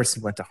 this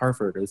person went to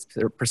Harvard, or this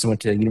person went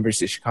to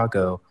University of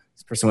Chicago,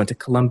 this person went to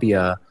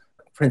Columbia,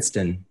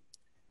 Princeton,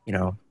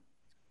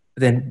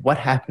 Then what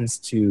happens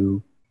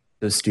to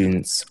those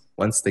students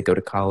once they go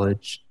to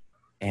college?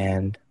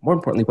 And more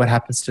importantly, what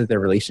happens to their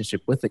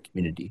relationship with the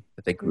community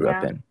that they grew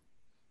up in?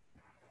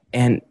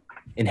 And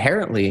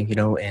inherently,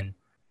 in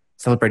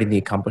celebrating the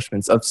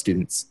accomplishments of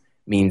students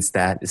means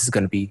that this is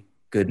going to be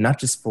good, not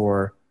just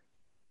for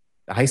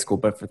the high school,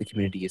 but for the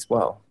community as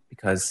well,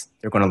 because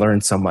they're going to learn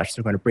so much.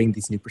 They're going to bring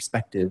these new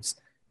perspectives.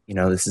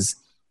 This is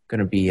going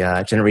to be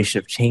a generation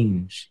of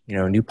change,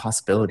 new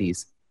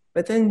possibilities.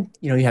 But then,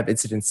 you have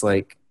incidents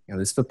like,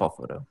 this football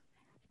photo,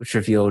 which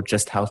reveal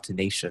just how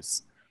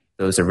tenacious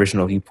those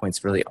original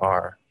viewpoints really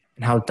are.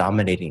 and how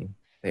dominating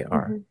they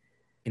are.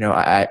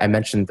 Mm-hmm. I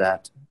mentioned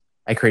that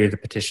I created a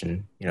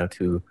petition,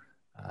 to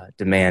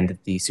demand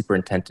the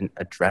superintendent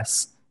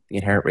address the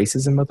inherent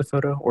racism of the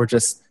photo, or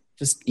just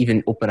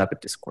even open up a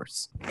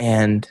discourse.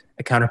 And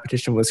a counter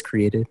petition was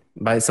created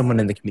by someone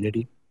in the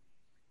community,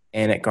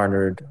 and it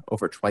garnered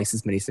over twice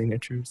as many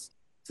signatures.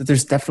 So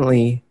there's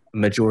definitely a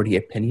majority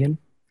opinion,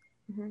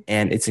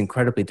 and it's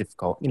incredibly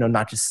difficult,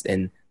 not just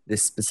in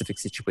this specific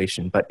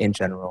situation, but in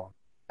general.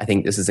 I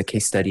think this is a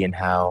case study in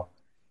how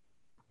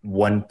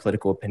one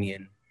political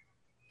opinion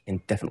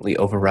can definitely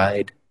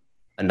override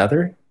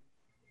another,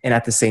 and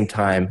at the same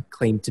time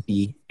claim to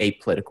be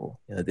apolitical.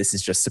 This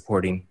is just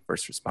supporting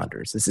first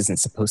responders. This isn't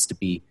supposed to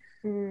be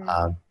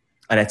an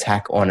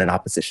attack on an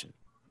opposition,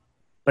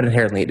 but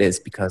inherently it is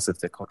because of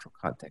the cultural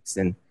context.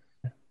 And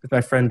with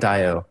my friend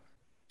Dayo,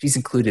 she's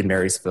included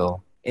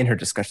Marysville in her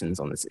discussions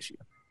on this issue.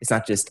 It's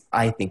not just,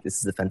 I think this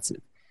is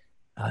offensive.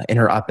 In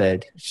her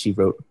op-ed, she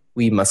wrote,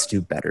 "We must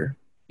do better."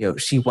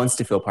 She wants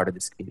to feel part of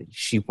this community.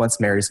 She wants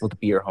Marysville to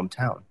be her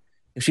hometown.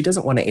 She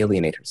doesn't want to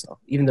alienate herself,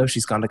 even though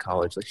she's gone to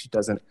college. Like, she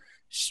doesn't.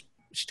 She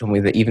told me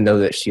that even though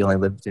that she only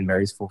lived in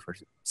Marysville for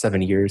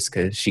 7 years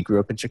because she grew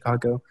up in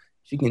Chicago,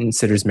 she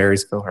considers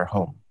Marysville her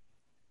home.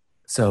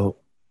 So,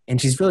 and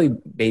she's really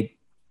made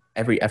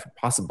every effort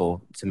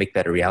possible to make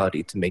that a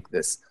reality, to make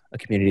this a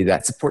community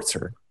that supports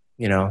her.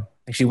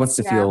 Like, she wants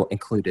to feel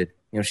included.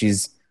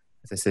 She's,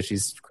 as I said,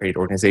 she's created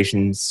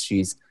organizations.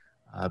 She's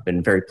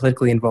been very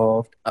politically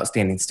involved,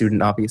 outstanding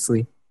student,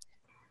 obviously.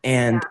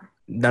 And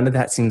none of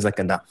that seems like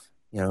enough.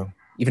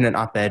 Even an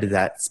op-ed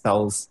that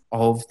spells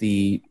all of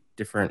the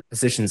different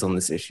positions on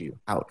this issue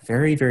out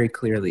very, very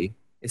clearly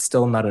is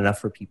still not enough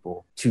for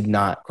people to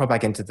not crawl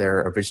back into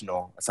their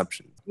original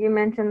assumptions. You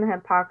mentioned the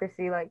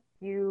hypocrisy, like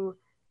you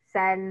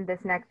send this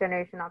next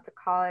generation off to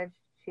college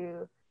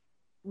to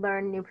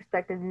learn new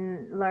perspectives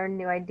and learn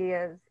new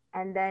ideas.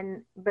 And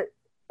then, but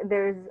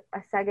there's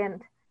a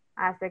second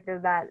aspect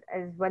of that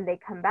is when they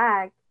come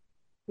back,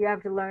 you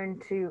have to learn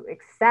to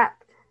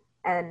accept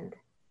and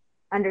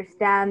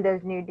understand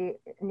those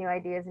new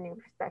ideas and new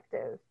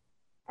perspectives,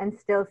 and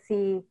still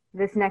see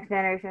this next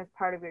generation as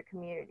part of your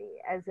community,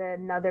 as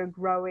another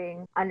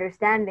growing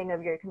understanding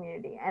of your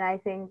community. And I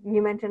think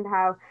you mentioned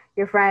how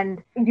your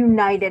friend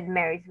united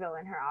Marysville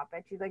in her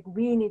op-ed. She's like,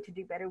 we need to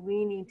do better.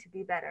 We need to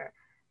be better.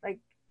 Like,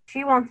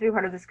 she wants to be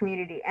part of this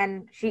community,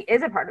 and she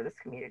is a part of this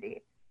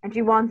community, and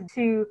she wants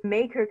to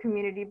make her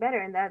community better.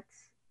 And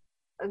that's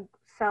a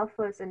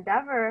selfless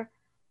endeavor.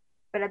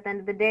 But at the end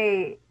of the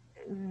day,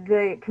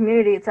 the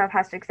community itself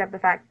has to accept the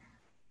fact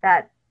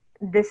that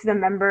this is a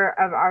member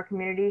of our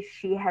community.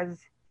 She has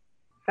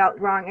felt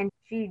wrong, and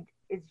she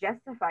is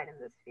justified in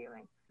this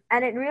feeling.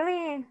 And it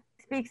really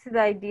speaks to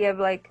the idea of,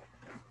 like,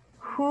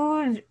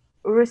 whose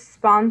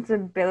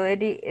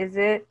responsibility is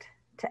it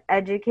to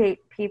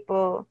educate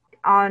people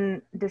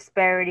on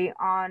disparity,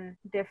 on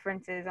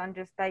differences, on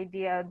just the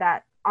idea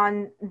that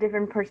on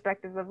different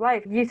perspectives of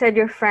life. You said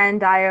your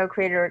friend Dayo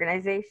created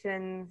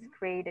organizations,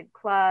 created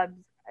clubs,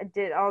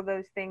 did all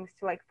those things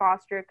to, like,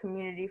 foster a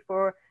community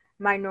for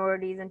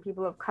minorities and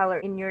people of color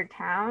in your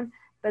town.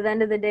 But at the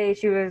end of the day,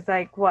 she was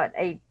like, what,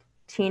 a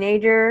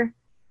teenager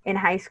in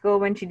high school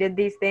when she did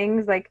these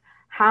things? Like,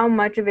 how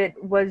much of it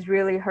was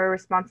really her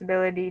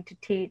responsibility to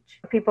teach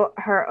people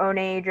her own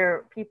age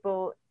or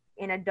people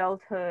in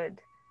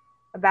adulthood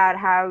about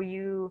how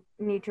you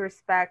need to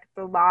respect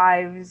the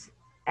lives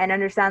and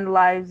understand the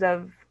lives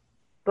of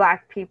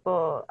Black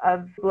people,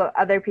 of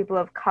other people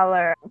of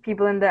color,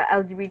 people in the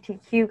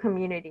LGBTQ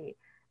community?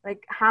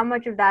 Like, how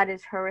much of that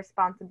is her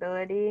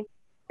responsibility?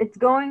 It's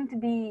going to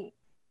be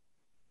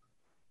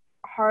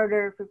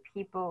harder for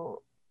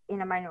people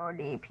in a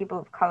minority, people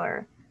of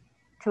color,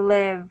 to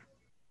live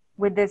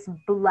with this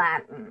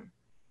blatant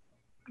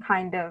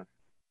kind of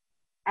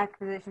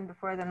exposition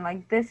before them.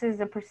 Like, this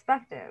is a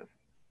perspective.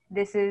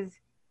 This is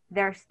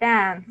their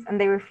stance, and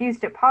they refuse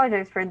to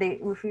apologize for it. They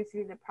refuse to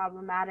see the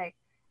problematic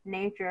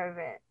nature of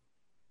it.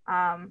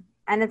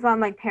 And it's not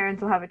like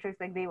parents will have a choice.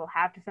 Like, they will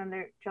have to send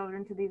their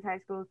children to these high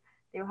schools.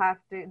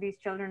 These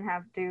children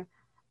have to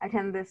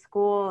attend this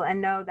school and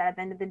know that at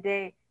the end of the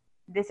day,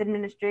 this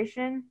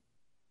administration,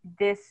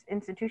 this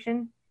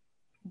institution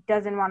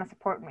doesn't want to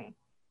support me.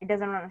 It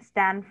doesn't want to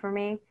stand for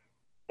me.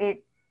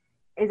 It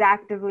is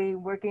actively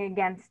working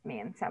against me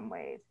in some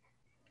ways.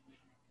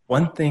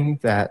 One thing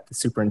that the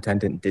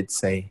superintendent did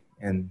say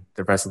in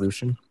the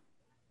resolution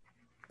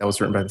that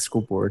was written by the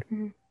school board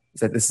is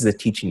that this is a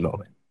teaching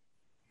moment.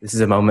 This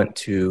is a moment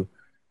to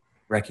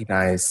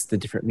recognize the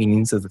different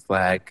meanings of the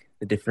flag,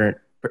 the different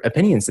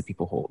opinions that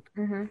people hold.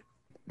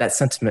 That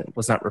sentiment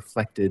was not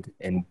reflected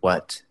in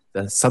what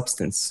the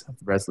substance of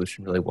the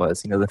resolution really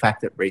was. The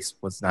fact that race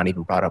was not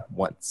even brought up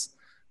once.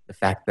 The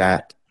fact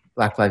that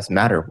Black Lives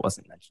Matter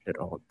wasn't mentioned at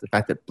all. The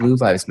fact that Blue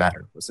Lives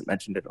Matter wasn't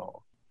mentioned at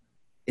all.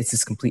 It's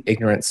this complete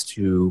ignorance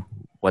to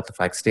what the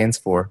flag stands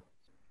for.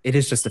 It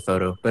is just a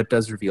photo, but it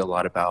does reveal a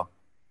lot about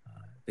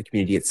the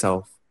community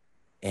itself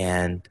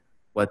and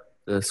what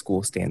the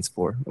school stands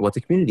for, and what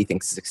the community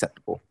thinks is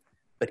acceptable.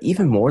 But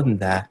even more than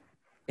that,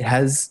 it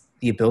has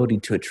the ability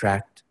to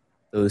attract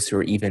those who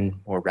are even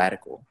more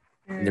radical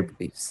in their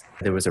beliefs.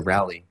 There was a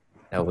rally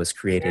that was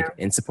created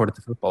in support of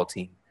the football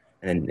team,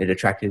 and it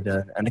attracted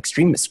an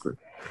extremist group.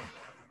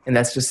 And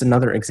that's just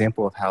another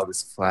example of how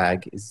this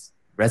flag is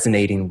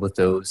resonating with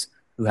those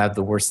who have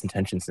the worst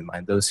intentions in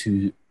mind, those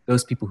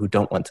people who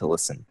don't want to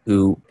listen,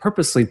 who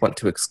purposely want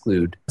to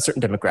exclude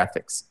certain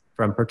demographics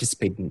from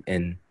participating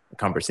in a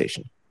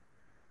conversation.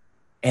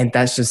 And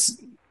that's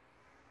just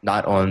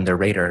not on their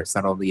radar. It's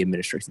not on the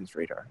administration's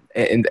radar.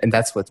 And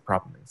that's what the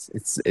problem is.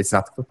 It's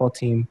not the football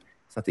team.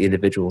 It's not the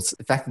individuals.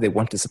 The fact that they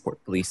want to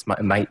support police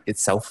might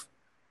itself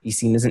be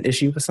seen as an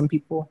issue with some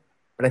people.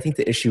 But I think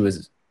the issue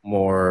is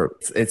more,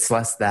 it's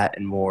less that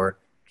and more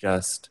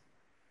just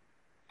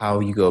how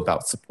you go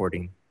about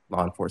supporting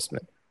law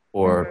enforcement.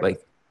 Or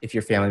like if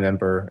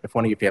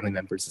one of your family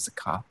members is a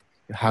cop,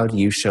 how do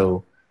you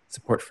show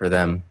support for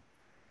them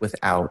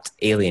without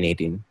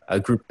alienating a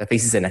group that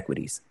faces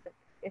inequities?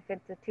 If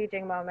it's a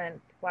teaching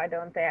moment, why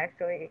don't they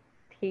actually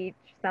teach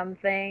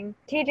something?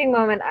 Teaching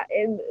moment,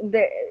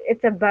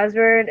 it's a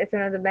buzzword. It's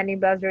one of the many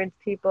buzzwords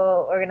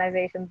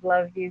organizations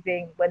love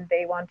using when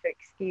they want to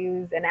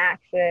excuse an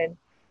action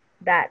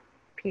that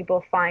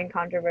people find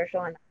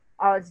controversial, and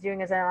all it's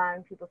doing is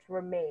allowing people to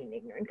remain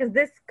ignorant. Because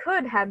this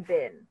could have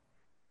been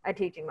a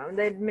teaching moment.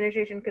 The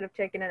administration could have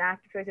taken an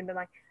active choice and been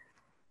like,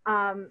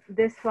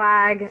 this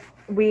flag,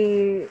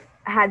 we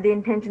had the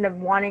intention of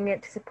wanting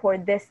it to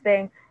support this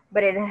thing,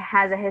 but it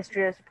has a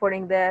history of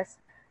supporting this,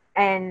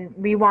 and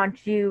we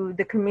want you,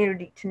 the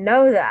community, to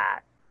know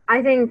that.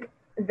 I think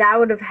that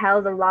would have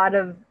held a lot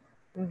of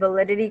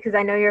validity, because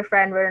I know your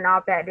friend wrote an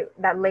op-ed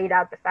that laid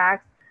out the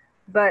facts,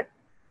 but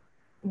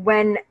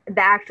when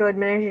the actual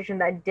administration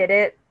that did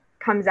it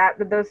comes out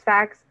with those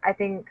facts, I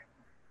think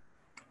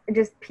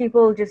just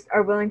people just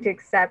are willing to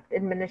accept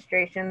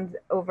administrations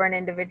over an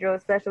individual.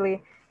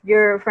 Especially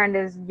your friend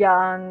is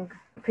young,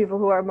 people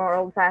who are more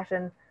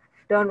old-fashioned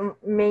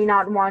may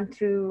not want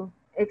to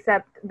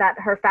accept that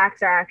her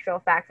facts are actual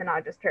facts and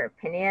not just her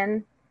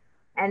opinion,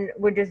 and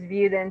would just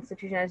view the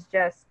institution as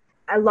just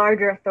a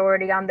larger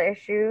authority on the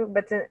issue.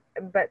 But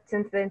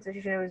since the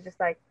institution was just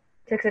like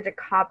took such a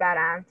cop-out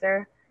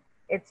answer,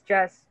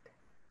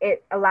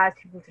 it allows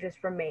people to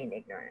just remain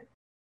ignorant.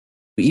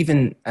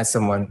 Even as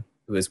someone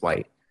who is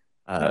white,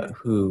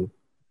 who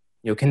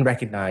can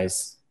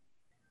recognize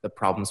the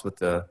problems with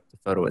the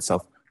photo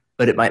itself,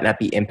 but it might not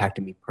be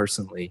impacting me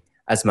personally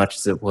as much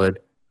as it would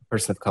a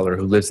person of color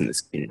who lives in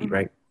this community,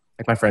 right?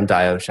 Like my friend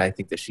Dayo, I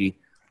think that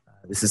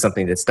this is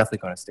something that's definitely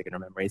going to stick in her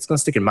memory. It's going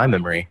to stick in my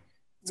memory.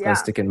 It's going to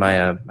stick in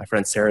my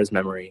friend Sarah's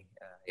memory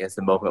as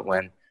the moment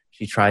when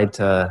she tried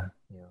to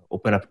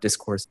open up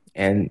discourse,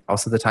 and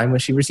also the time when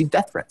she received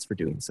death threats for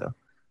doing so.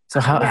 So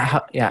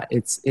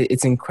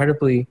it's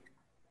incredibly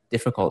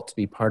difficult to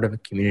be part of a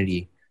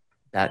community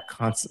that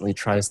constantly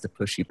tries to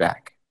push you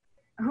back.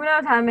 Who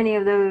knows how many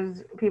of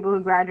those people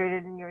who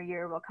graduated in your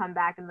year will come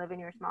back and live in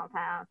your small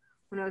town?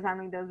 Who knows how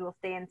many of those will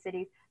stay in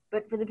cities?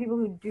 But for the people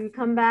who do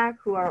come back,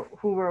 who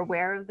were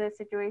aware of this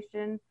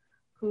situation,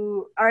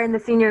 who are in the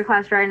senior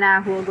class right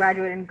now, who will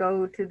graduate and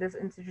go to this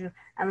institution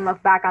and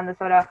look back on this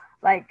photo,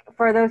 like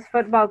for those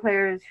football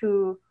players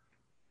who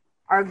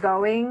are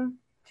going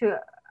to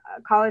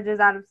colleges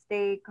out of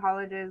state,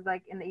 colleges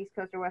like in the East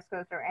Coast or West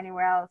Coast or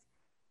anywhere else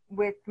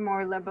with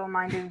more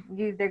liberal-minded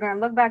views, they're going to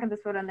look back at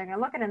this photo and they're going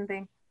to look at it and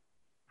think,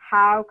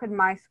 how could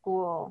my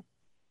school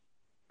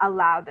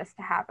allow this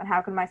to happen?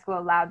 How could my school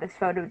allow this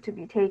photo to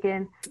be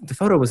taken? The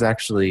photo was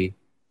actually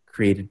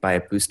created by a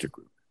booster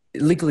group.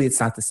 Legally, it's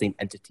not the same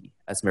entity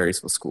as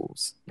Marysville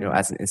Schools,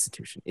 as an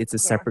institution. It's a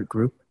separate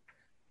group,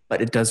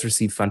 but it does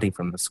receive funding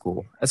from the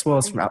school as well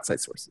as from outside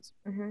sources.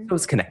 So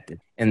it's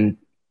connected. And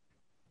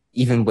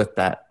even with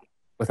that,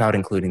 without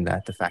including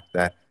that, the fact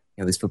that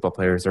these football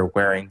players are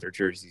wearing their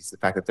jerseys, the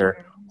fact that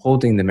they're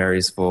holding the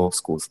Marysville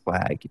Schools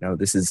flag,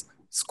 this is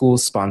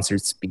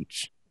school-sponsored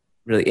speech,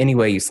 really any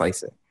way you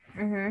slice it.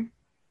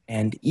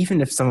 And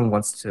even if someone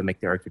wants to make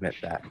the argument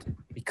that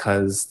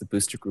because the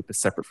booster group is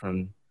separate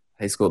from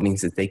high school, it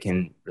means that they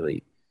can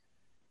really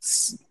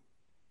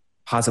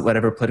posit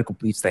whatever political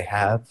beliefs they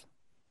have,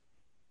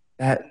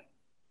 that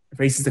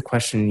raises the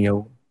question,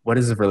 what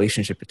is the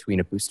relationship between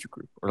a booster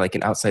group or like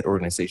an outside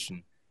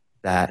organization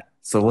that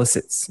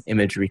solicits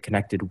imagery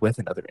connected with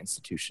another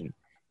institution,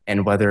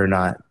 and whether or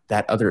not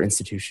that other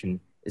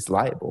institution is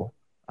liable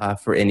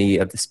for any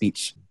of the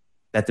speech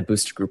that the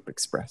booster group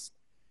expressed.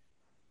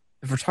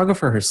 The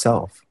photographer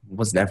herself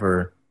was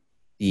never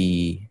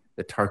the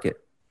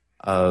target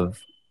of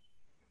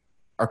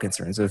our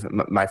concerns, of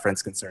my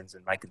friend's concerns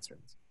and my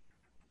concerns.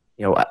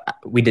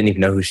 We didn't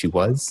even know who she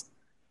was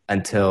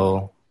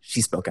until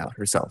she spoke out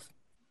herself.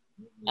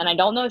 And I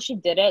don't know if she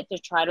did it to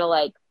try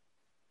to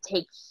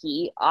take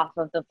heat off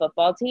of the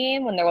football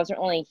team when there wasn't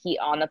really heat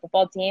on the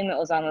football team. It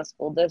was on the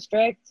school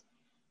district,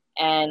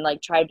 and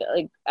tried to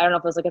I don't know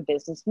if it was a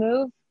business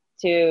move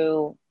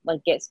to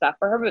get stuff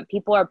for her, but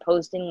people are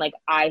posting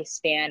I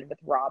stand with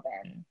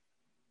Robin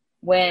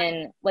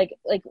when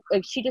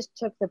she just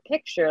took the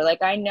picture.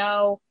 I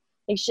know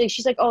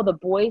she's like, oh, the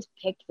boys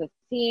picked the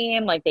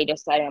theme, they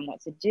decided on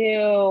what to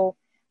do,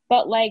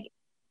 but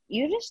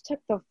you just took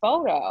the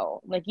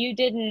photo. Like, you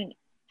didn't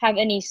have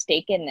any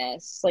stake in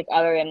this, like,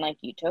 other than, like,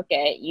 you took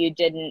it. You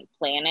didn't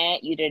plan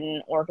it. You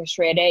didn't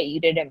orchestrate it. You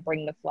didn't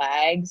bring the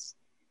flags.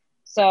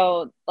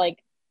 So,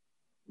 like,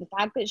 the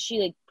fact that she,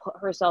 like, put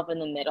herself in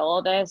the middle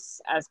of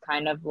this as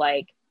kind of,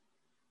 like,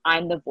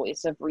 I'm the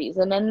voice of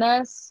reason in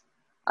this,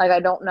 like,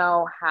 I don't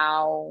know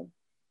how,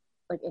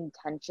 like,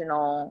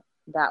 intentional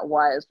that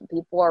was.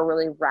 People are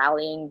really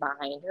rallying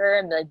behind her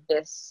and, like,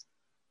 this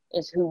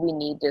is who we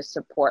need to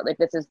support. Like,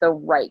 this is the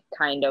right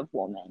kind of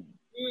woman.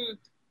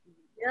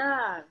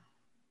 Yeah.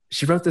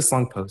 She wrote this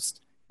long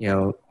post,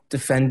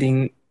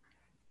 defending,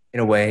 in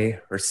a way,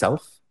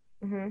 herself,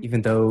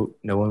 even though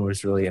no one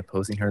was really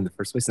opposing her in the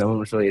first place. No one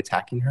was really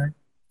attacking her.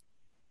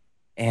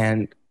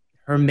 And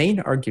her main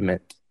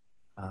argument,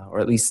 or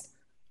at least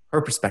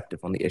her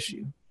perspective on the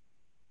issue,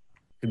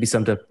 could be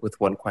summed up with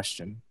one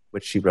question,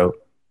 which she wrote: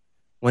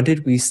 when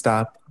did we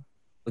stop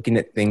looking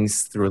at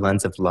things through a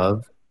lens of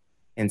love,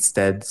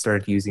 instead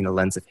started using a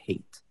lens of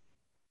hate?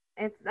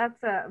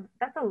 That's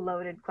a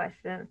loaded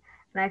question,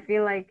 and I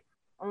feel like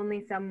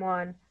only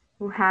someone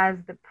who has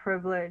the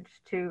privilege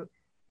to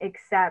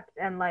accept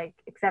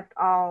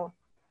all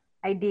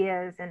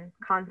ideas and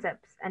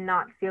concepts and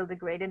not feel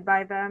degraded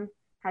by them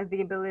has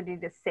the ability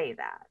to say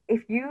that.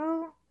 If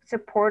you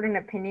support an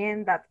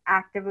opinion that's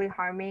actively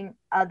harming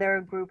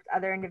other groups,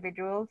 other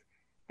individuals,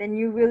 then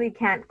you really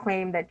can't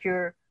claim that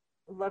you're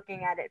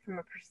looking at it from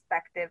a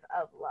perspective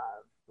of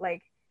love.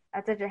 Like,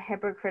 that's such a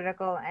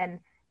hypocritical and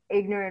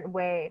ignorant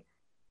way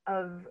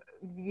of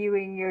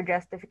viewing your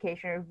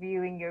justification or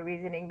viewing your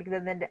reasoning, because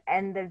at the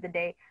end of the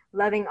day,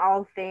 loving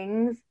all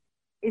things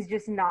is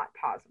just not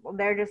possible.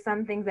 There are just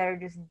some things that are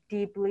just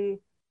deeply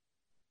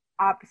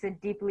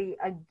opposite, deeply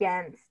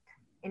against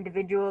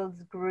individuals,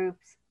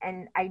 groups,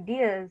 and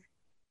ideas.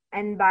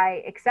 And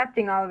by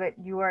accepting all of it,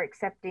 you are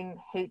accepting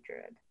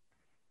hatred.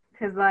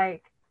 Because,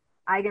 like,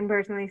 I can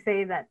personally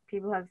say that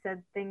people have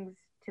said things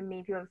to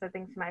me, people have said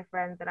things to my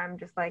friends that I'm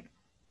just like,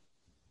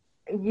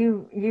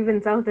 you've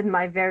insulted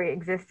my very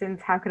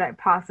existence. How could I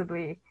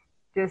possibly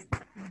just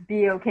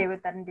be okay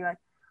with that and be like,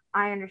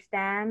 I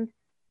understand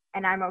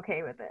and I'm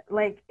okay with it?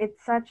 Like,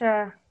 it's such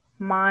a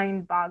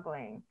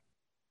mind-boggling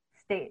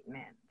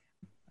statement.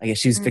 I guess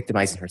she was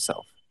victimizing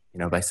herself,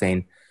 by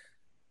saying,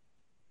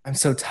 I'm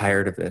so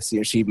tired of this.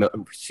 She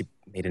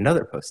made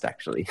another post,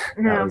 actually,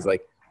 that was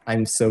like,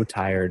 I'm so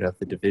tired of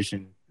the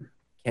division.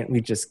 Can't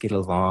we just get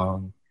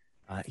along?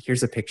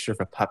 Here's a picture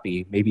of a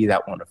puppy. Maybe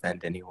that won't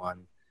offend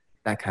anyone.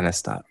 That kind of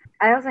stuff.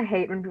 I also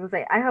hate when people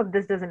say, I hope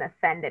this doesn't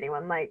offend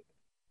anyone. Like,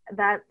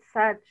 that's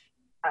such,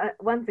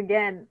 once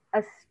again,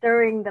 a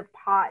stirring the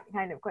pot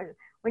kind of question.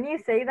 When you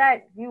say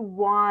that, you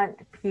want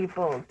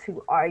people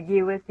to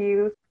argue with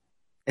you.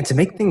 And to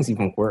make things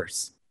even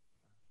worse,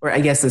 or I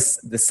guess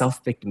the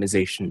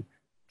self-victimization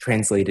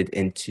translated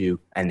into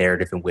a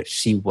narrative in which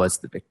she was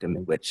the victim,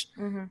 in which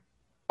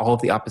all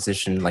of the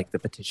opposition, like the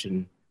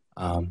petition,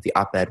 the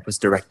op-ed, was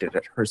directed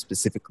at her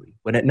specifically,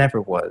 when it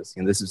never was.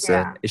 This is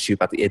an issue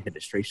about the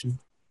administration.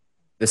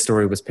 This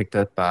story was picked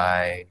up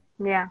by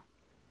a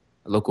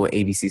local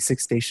ABC6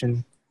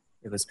 station.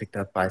 It was picked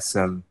up by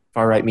some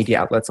far-right media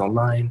outlets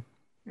online,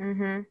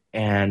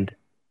 and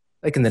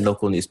like in the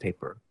local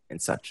newspaper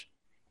and such.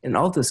 In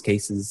all those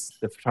cases,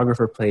 the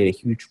photographer played a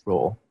huge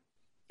role.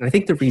 And I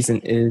think the reason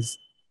is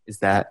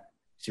that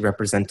she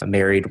represents a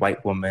married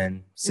white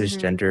woman,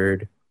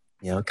 cisgendered,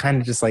 kind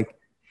of just like...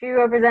 She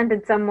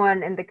represented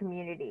someone in the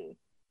community.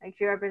 Like,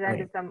 she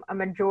represented a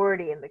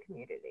majority in the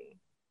community.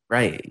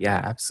 Right,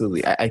 yeah,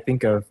 absolutely. I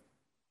think of,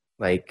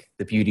 like,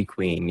 the beauty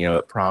queen,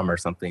 at prom or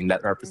something,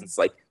 that represents,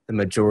 like, the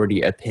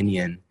majority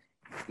opinion.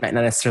 Might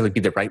not necessarily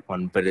be the right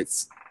one, but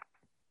it's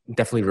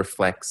definitely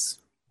reflects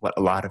what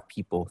a lot of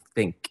people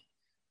think.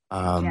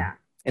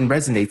 And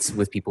resonates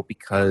with people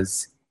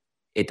because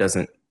it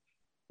doesn't,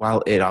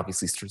 while it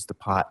obviously stirs the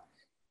pot,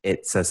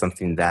 it says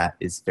something that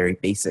is very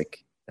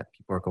basic that a lot of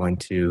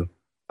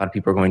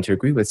people are going to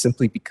agree with,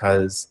 simply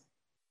because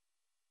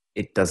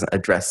it doesn't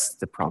address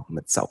the problem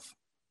itself.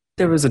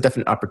 There was a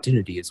definite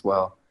opportunity as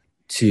well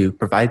to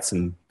provide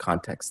some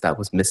context that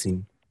was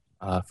missing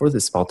for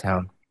this small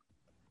town.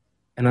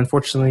 And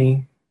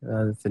unfortunately,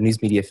 the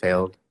news media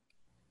failed,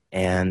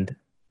 and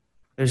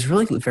there's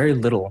really very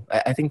little.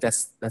 I think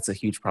that's a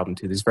huge problem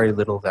too. There's very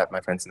little that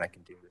my friends and I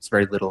can do. There's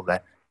very little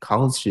that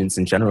college students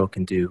in general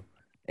can do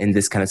in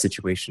this kind of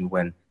situation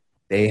when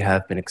they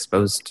have been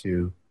exposed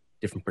to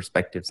different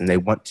perspectives and they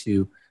want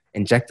to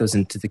inject those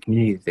into the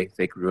community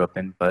they grew up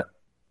in. But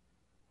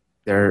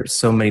there are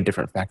so many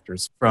different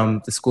factors,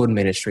 from the school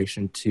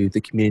administration to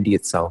the community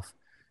itself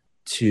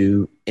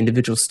to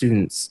individual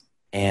students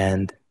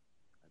and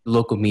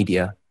local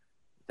media,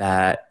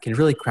 that can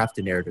really craft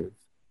a narrative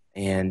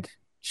and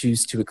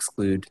choose to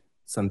exclude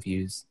some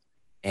views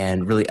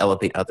and really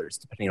elevate others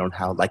depending on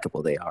how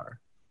likable they are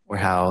or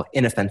how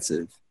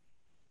inoffensive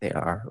they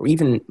are, or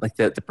even like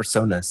the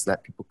personas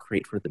that people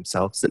create for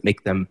themselves that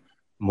make them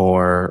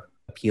more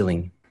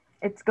appealing.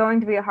 It's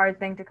going to be a hard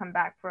thing to come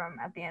back from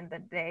at the end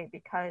of the day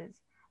because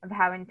of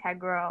how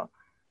integral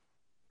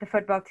the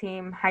football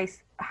team,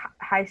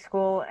 high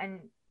school,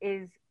 and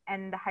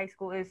the high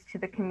school is to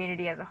the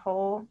community as a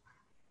whole.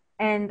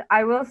 And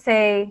I will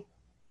say,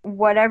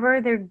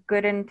 whatever their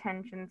good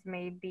intentions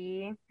may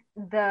be,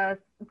 the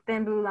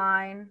thin blue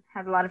line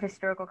has a lot of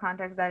historical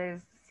context that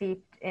is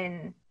seeped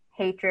in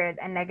hatred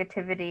and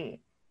negativity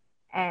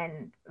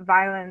and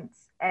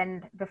violence.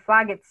 And the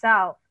flag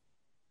itself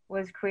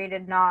was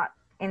created not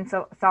in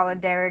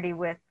solidarity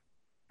with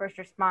first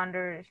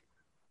responders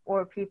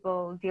or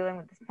people dealing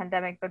with this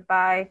pandemic, but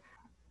by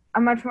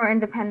a much more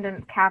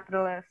independent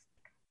capitalist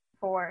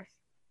force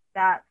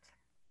that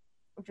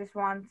just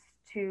wants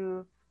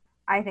to,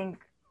 I think,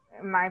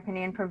 in my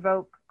opinion,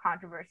 provoke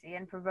controversy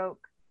and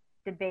provoke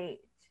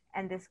debate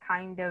and this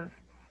kind of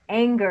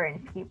anger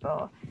in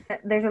people.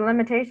 There's a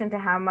limitation to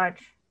how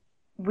much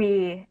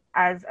we,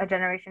 as a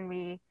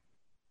generation,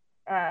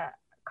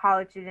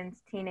 college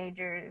students,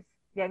 teenagers,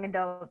 young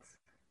adults,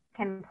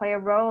 can play a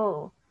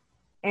role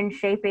in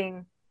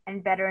shaping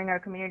and bettering our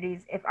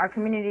communities if our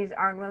communities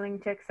aren't willing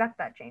to accept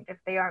that change, if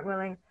they aren't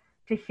willing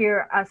to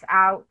hear us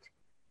out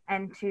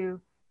and to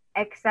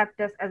accept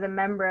us as a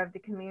member of the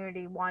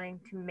community wanting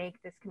to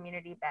make this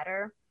community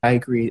better. I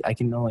agree. I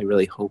can only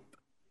really hope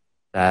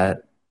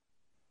that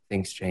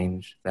things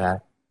change,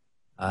 that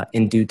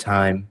in due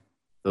time,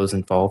 those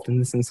involved in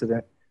this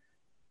incident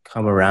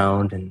come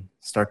around and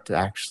start to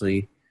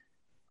actually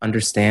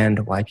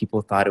understand why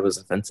people thought it was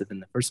offensive in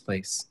the first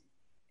place.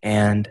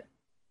 And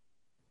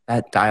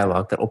that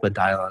dialogue, that open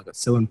dialogue, is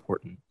so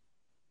important.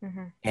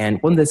 Mm-hmm.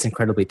 And one that's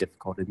incredibly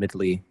difficult,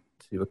 admittedly,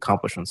 to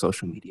accomplish on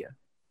social media.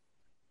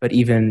 But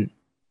even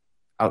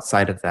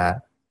outside of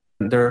that,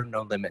 there are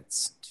no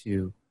limits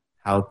to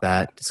how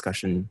that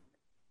discussion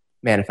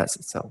manifests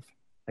itself.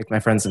 Like my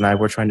friends and I,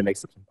 we're trying to make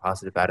something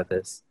positive out of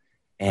this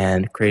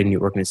and create a new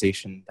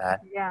organization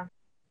that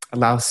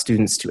allows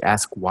students to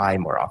ask why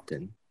more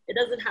often. It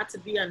doesn't have to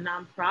be a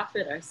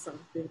nonprofit or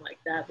something like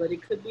that, but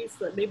it could be,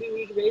 maybe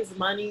we raise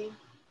money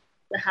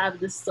to have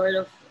this sort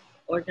of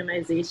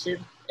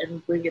organization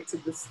and bring it to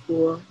the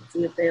school,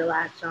 see if they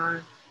latch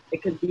on.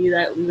 It could be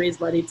that we raise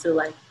money to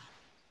like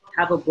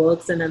have a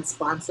books and then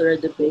sponsor a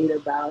debate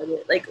about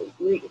it. Like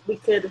we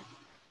could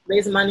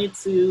raise money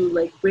to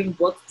like bring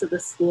books to the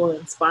school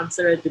and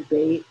sponsor a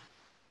debate.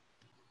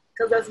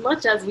 Because as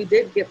much as we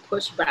did get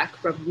pushback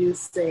from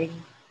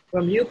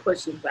you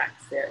pushing back,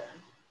 Sarah,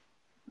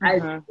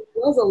 there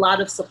was a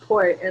lot of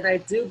support, and I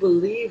do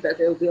believe that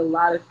there will be a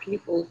lot of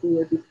people who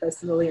would be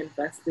personally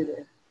invested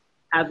in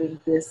having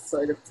this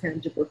sort of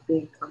tangible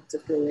thing come to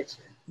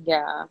fruition.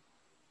 Yeah.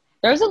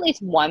 There was at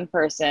least one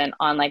person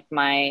on like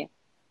my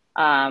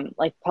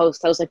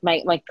post that was like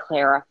my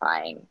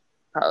clarifying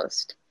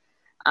post.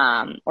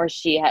 Or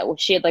she had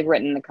like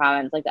written in the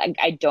comments, like,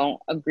 I don't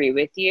agree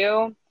with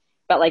you,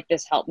 but like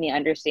this helped me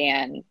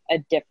understand a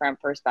different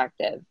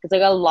perspective. Because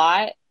like a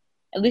lot,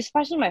 at least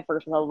especially my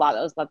first one, a lot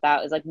that was left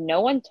out is like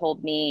no one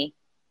told me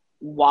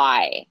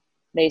why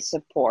they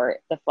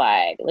support the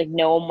flag. Like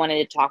no one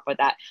wanted to talk about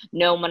that.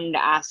 No one wanted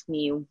to ask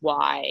me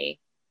why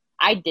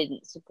I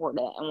didn't support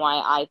it and why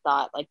I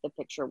thought like the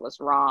picture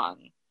was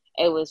wrong.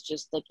 It was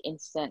just like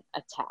instant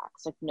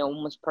attacks. Like no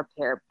one was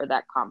prepared for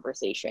that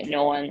conversation.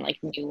 No one like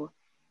knew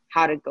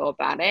how to go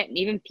about it. And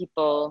even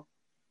people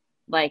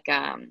like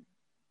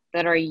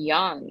that are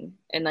young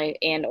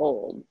and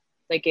old,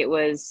 like it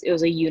was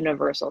a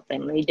universal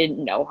thing. They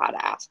didn't know how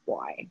to ask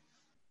why.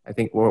 I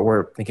think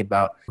we're thinking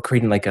about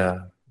creating like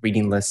a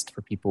reading list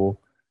for people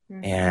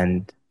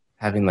and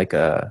having like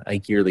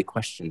a yearly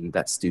question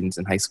that students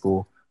in high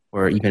school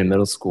or even in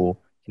middle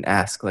school can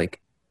ask, like,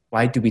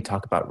 why do we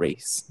talk about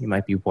race? You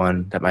might be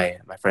one that my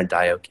friend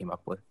Dayo came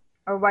up with.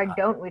 Or why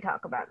don't we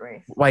talk about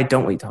race? Why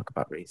don't we talk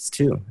about race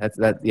too?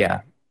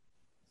 Yeah.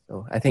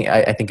 So I think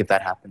if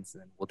that happens,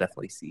 then we'll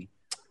definitely see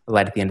the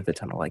light at the end of the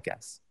tunnel, I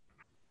guess.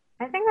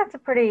 I think that's a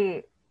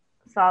pretty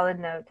solid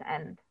note to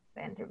end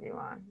the interview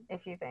on,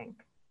 if you think.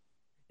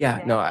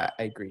 Yeah, no, I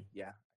agree. Yeah.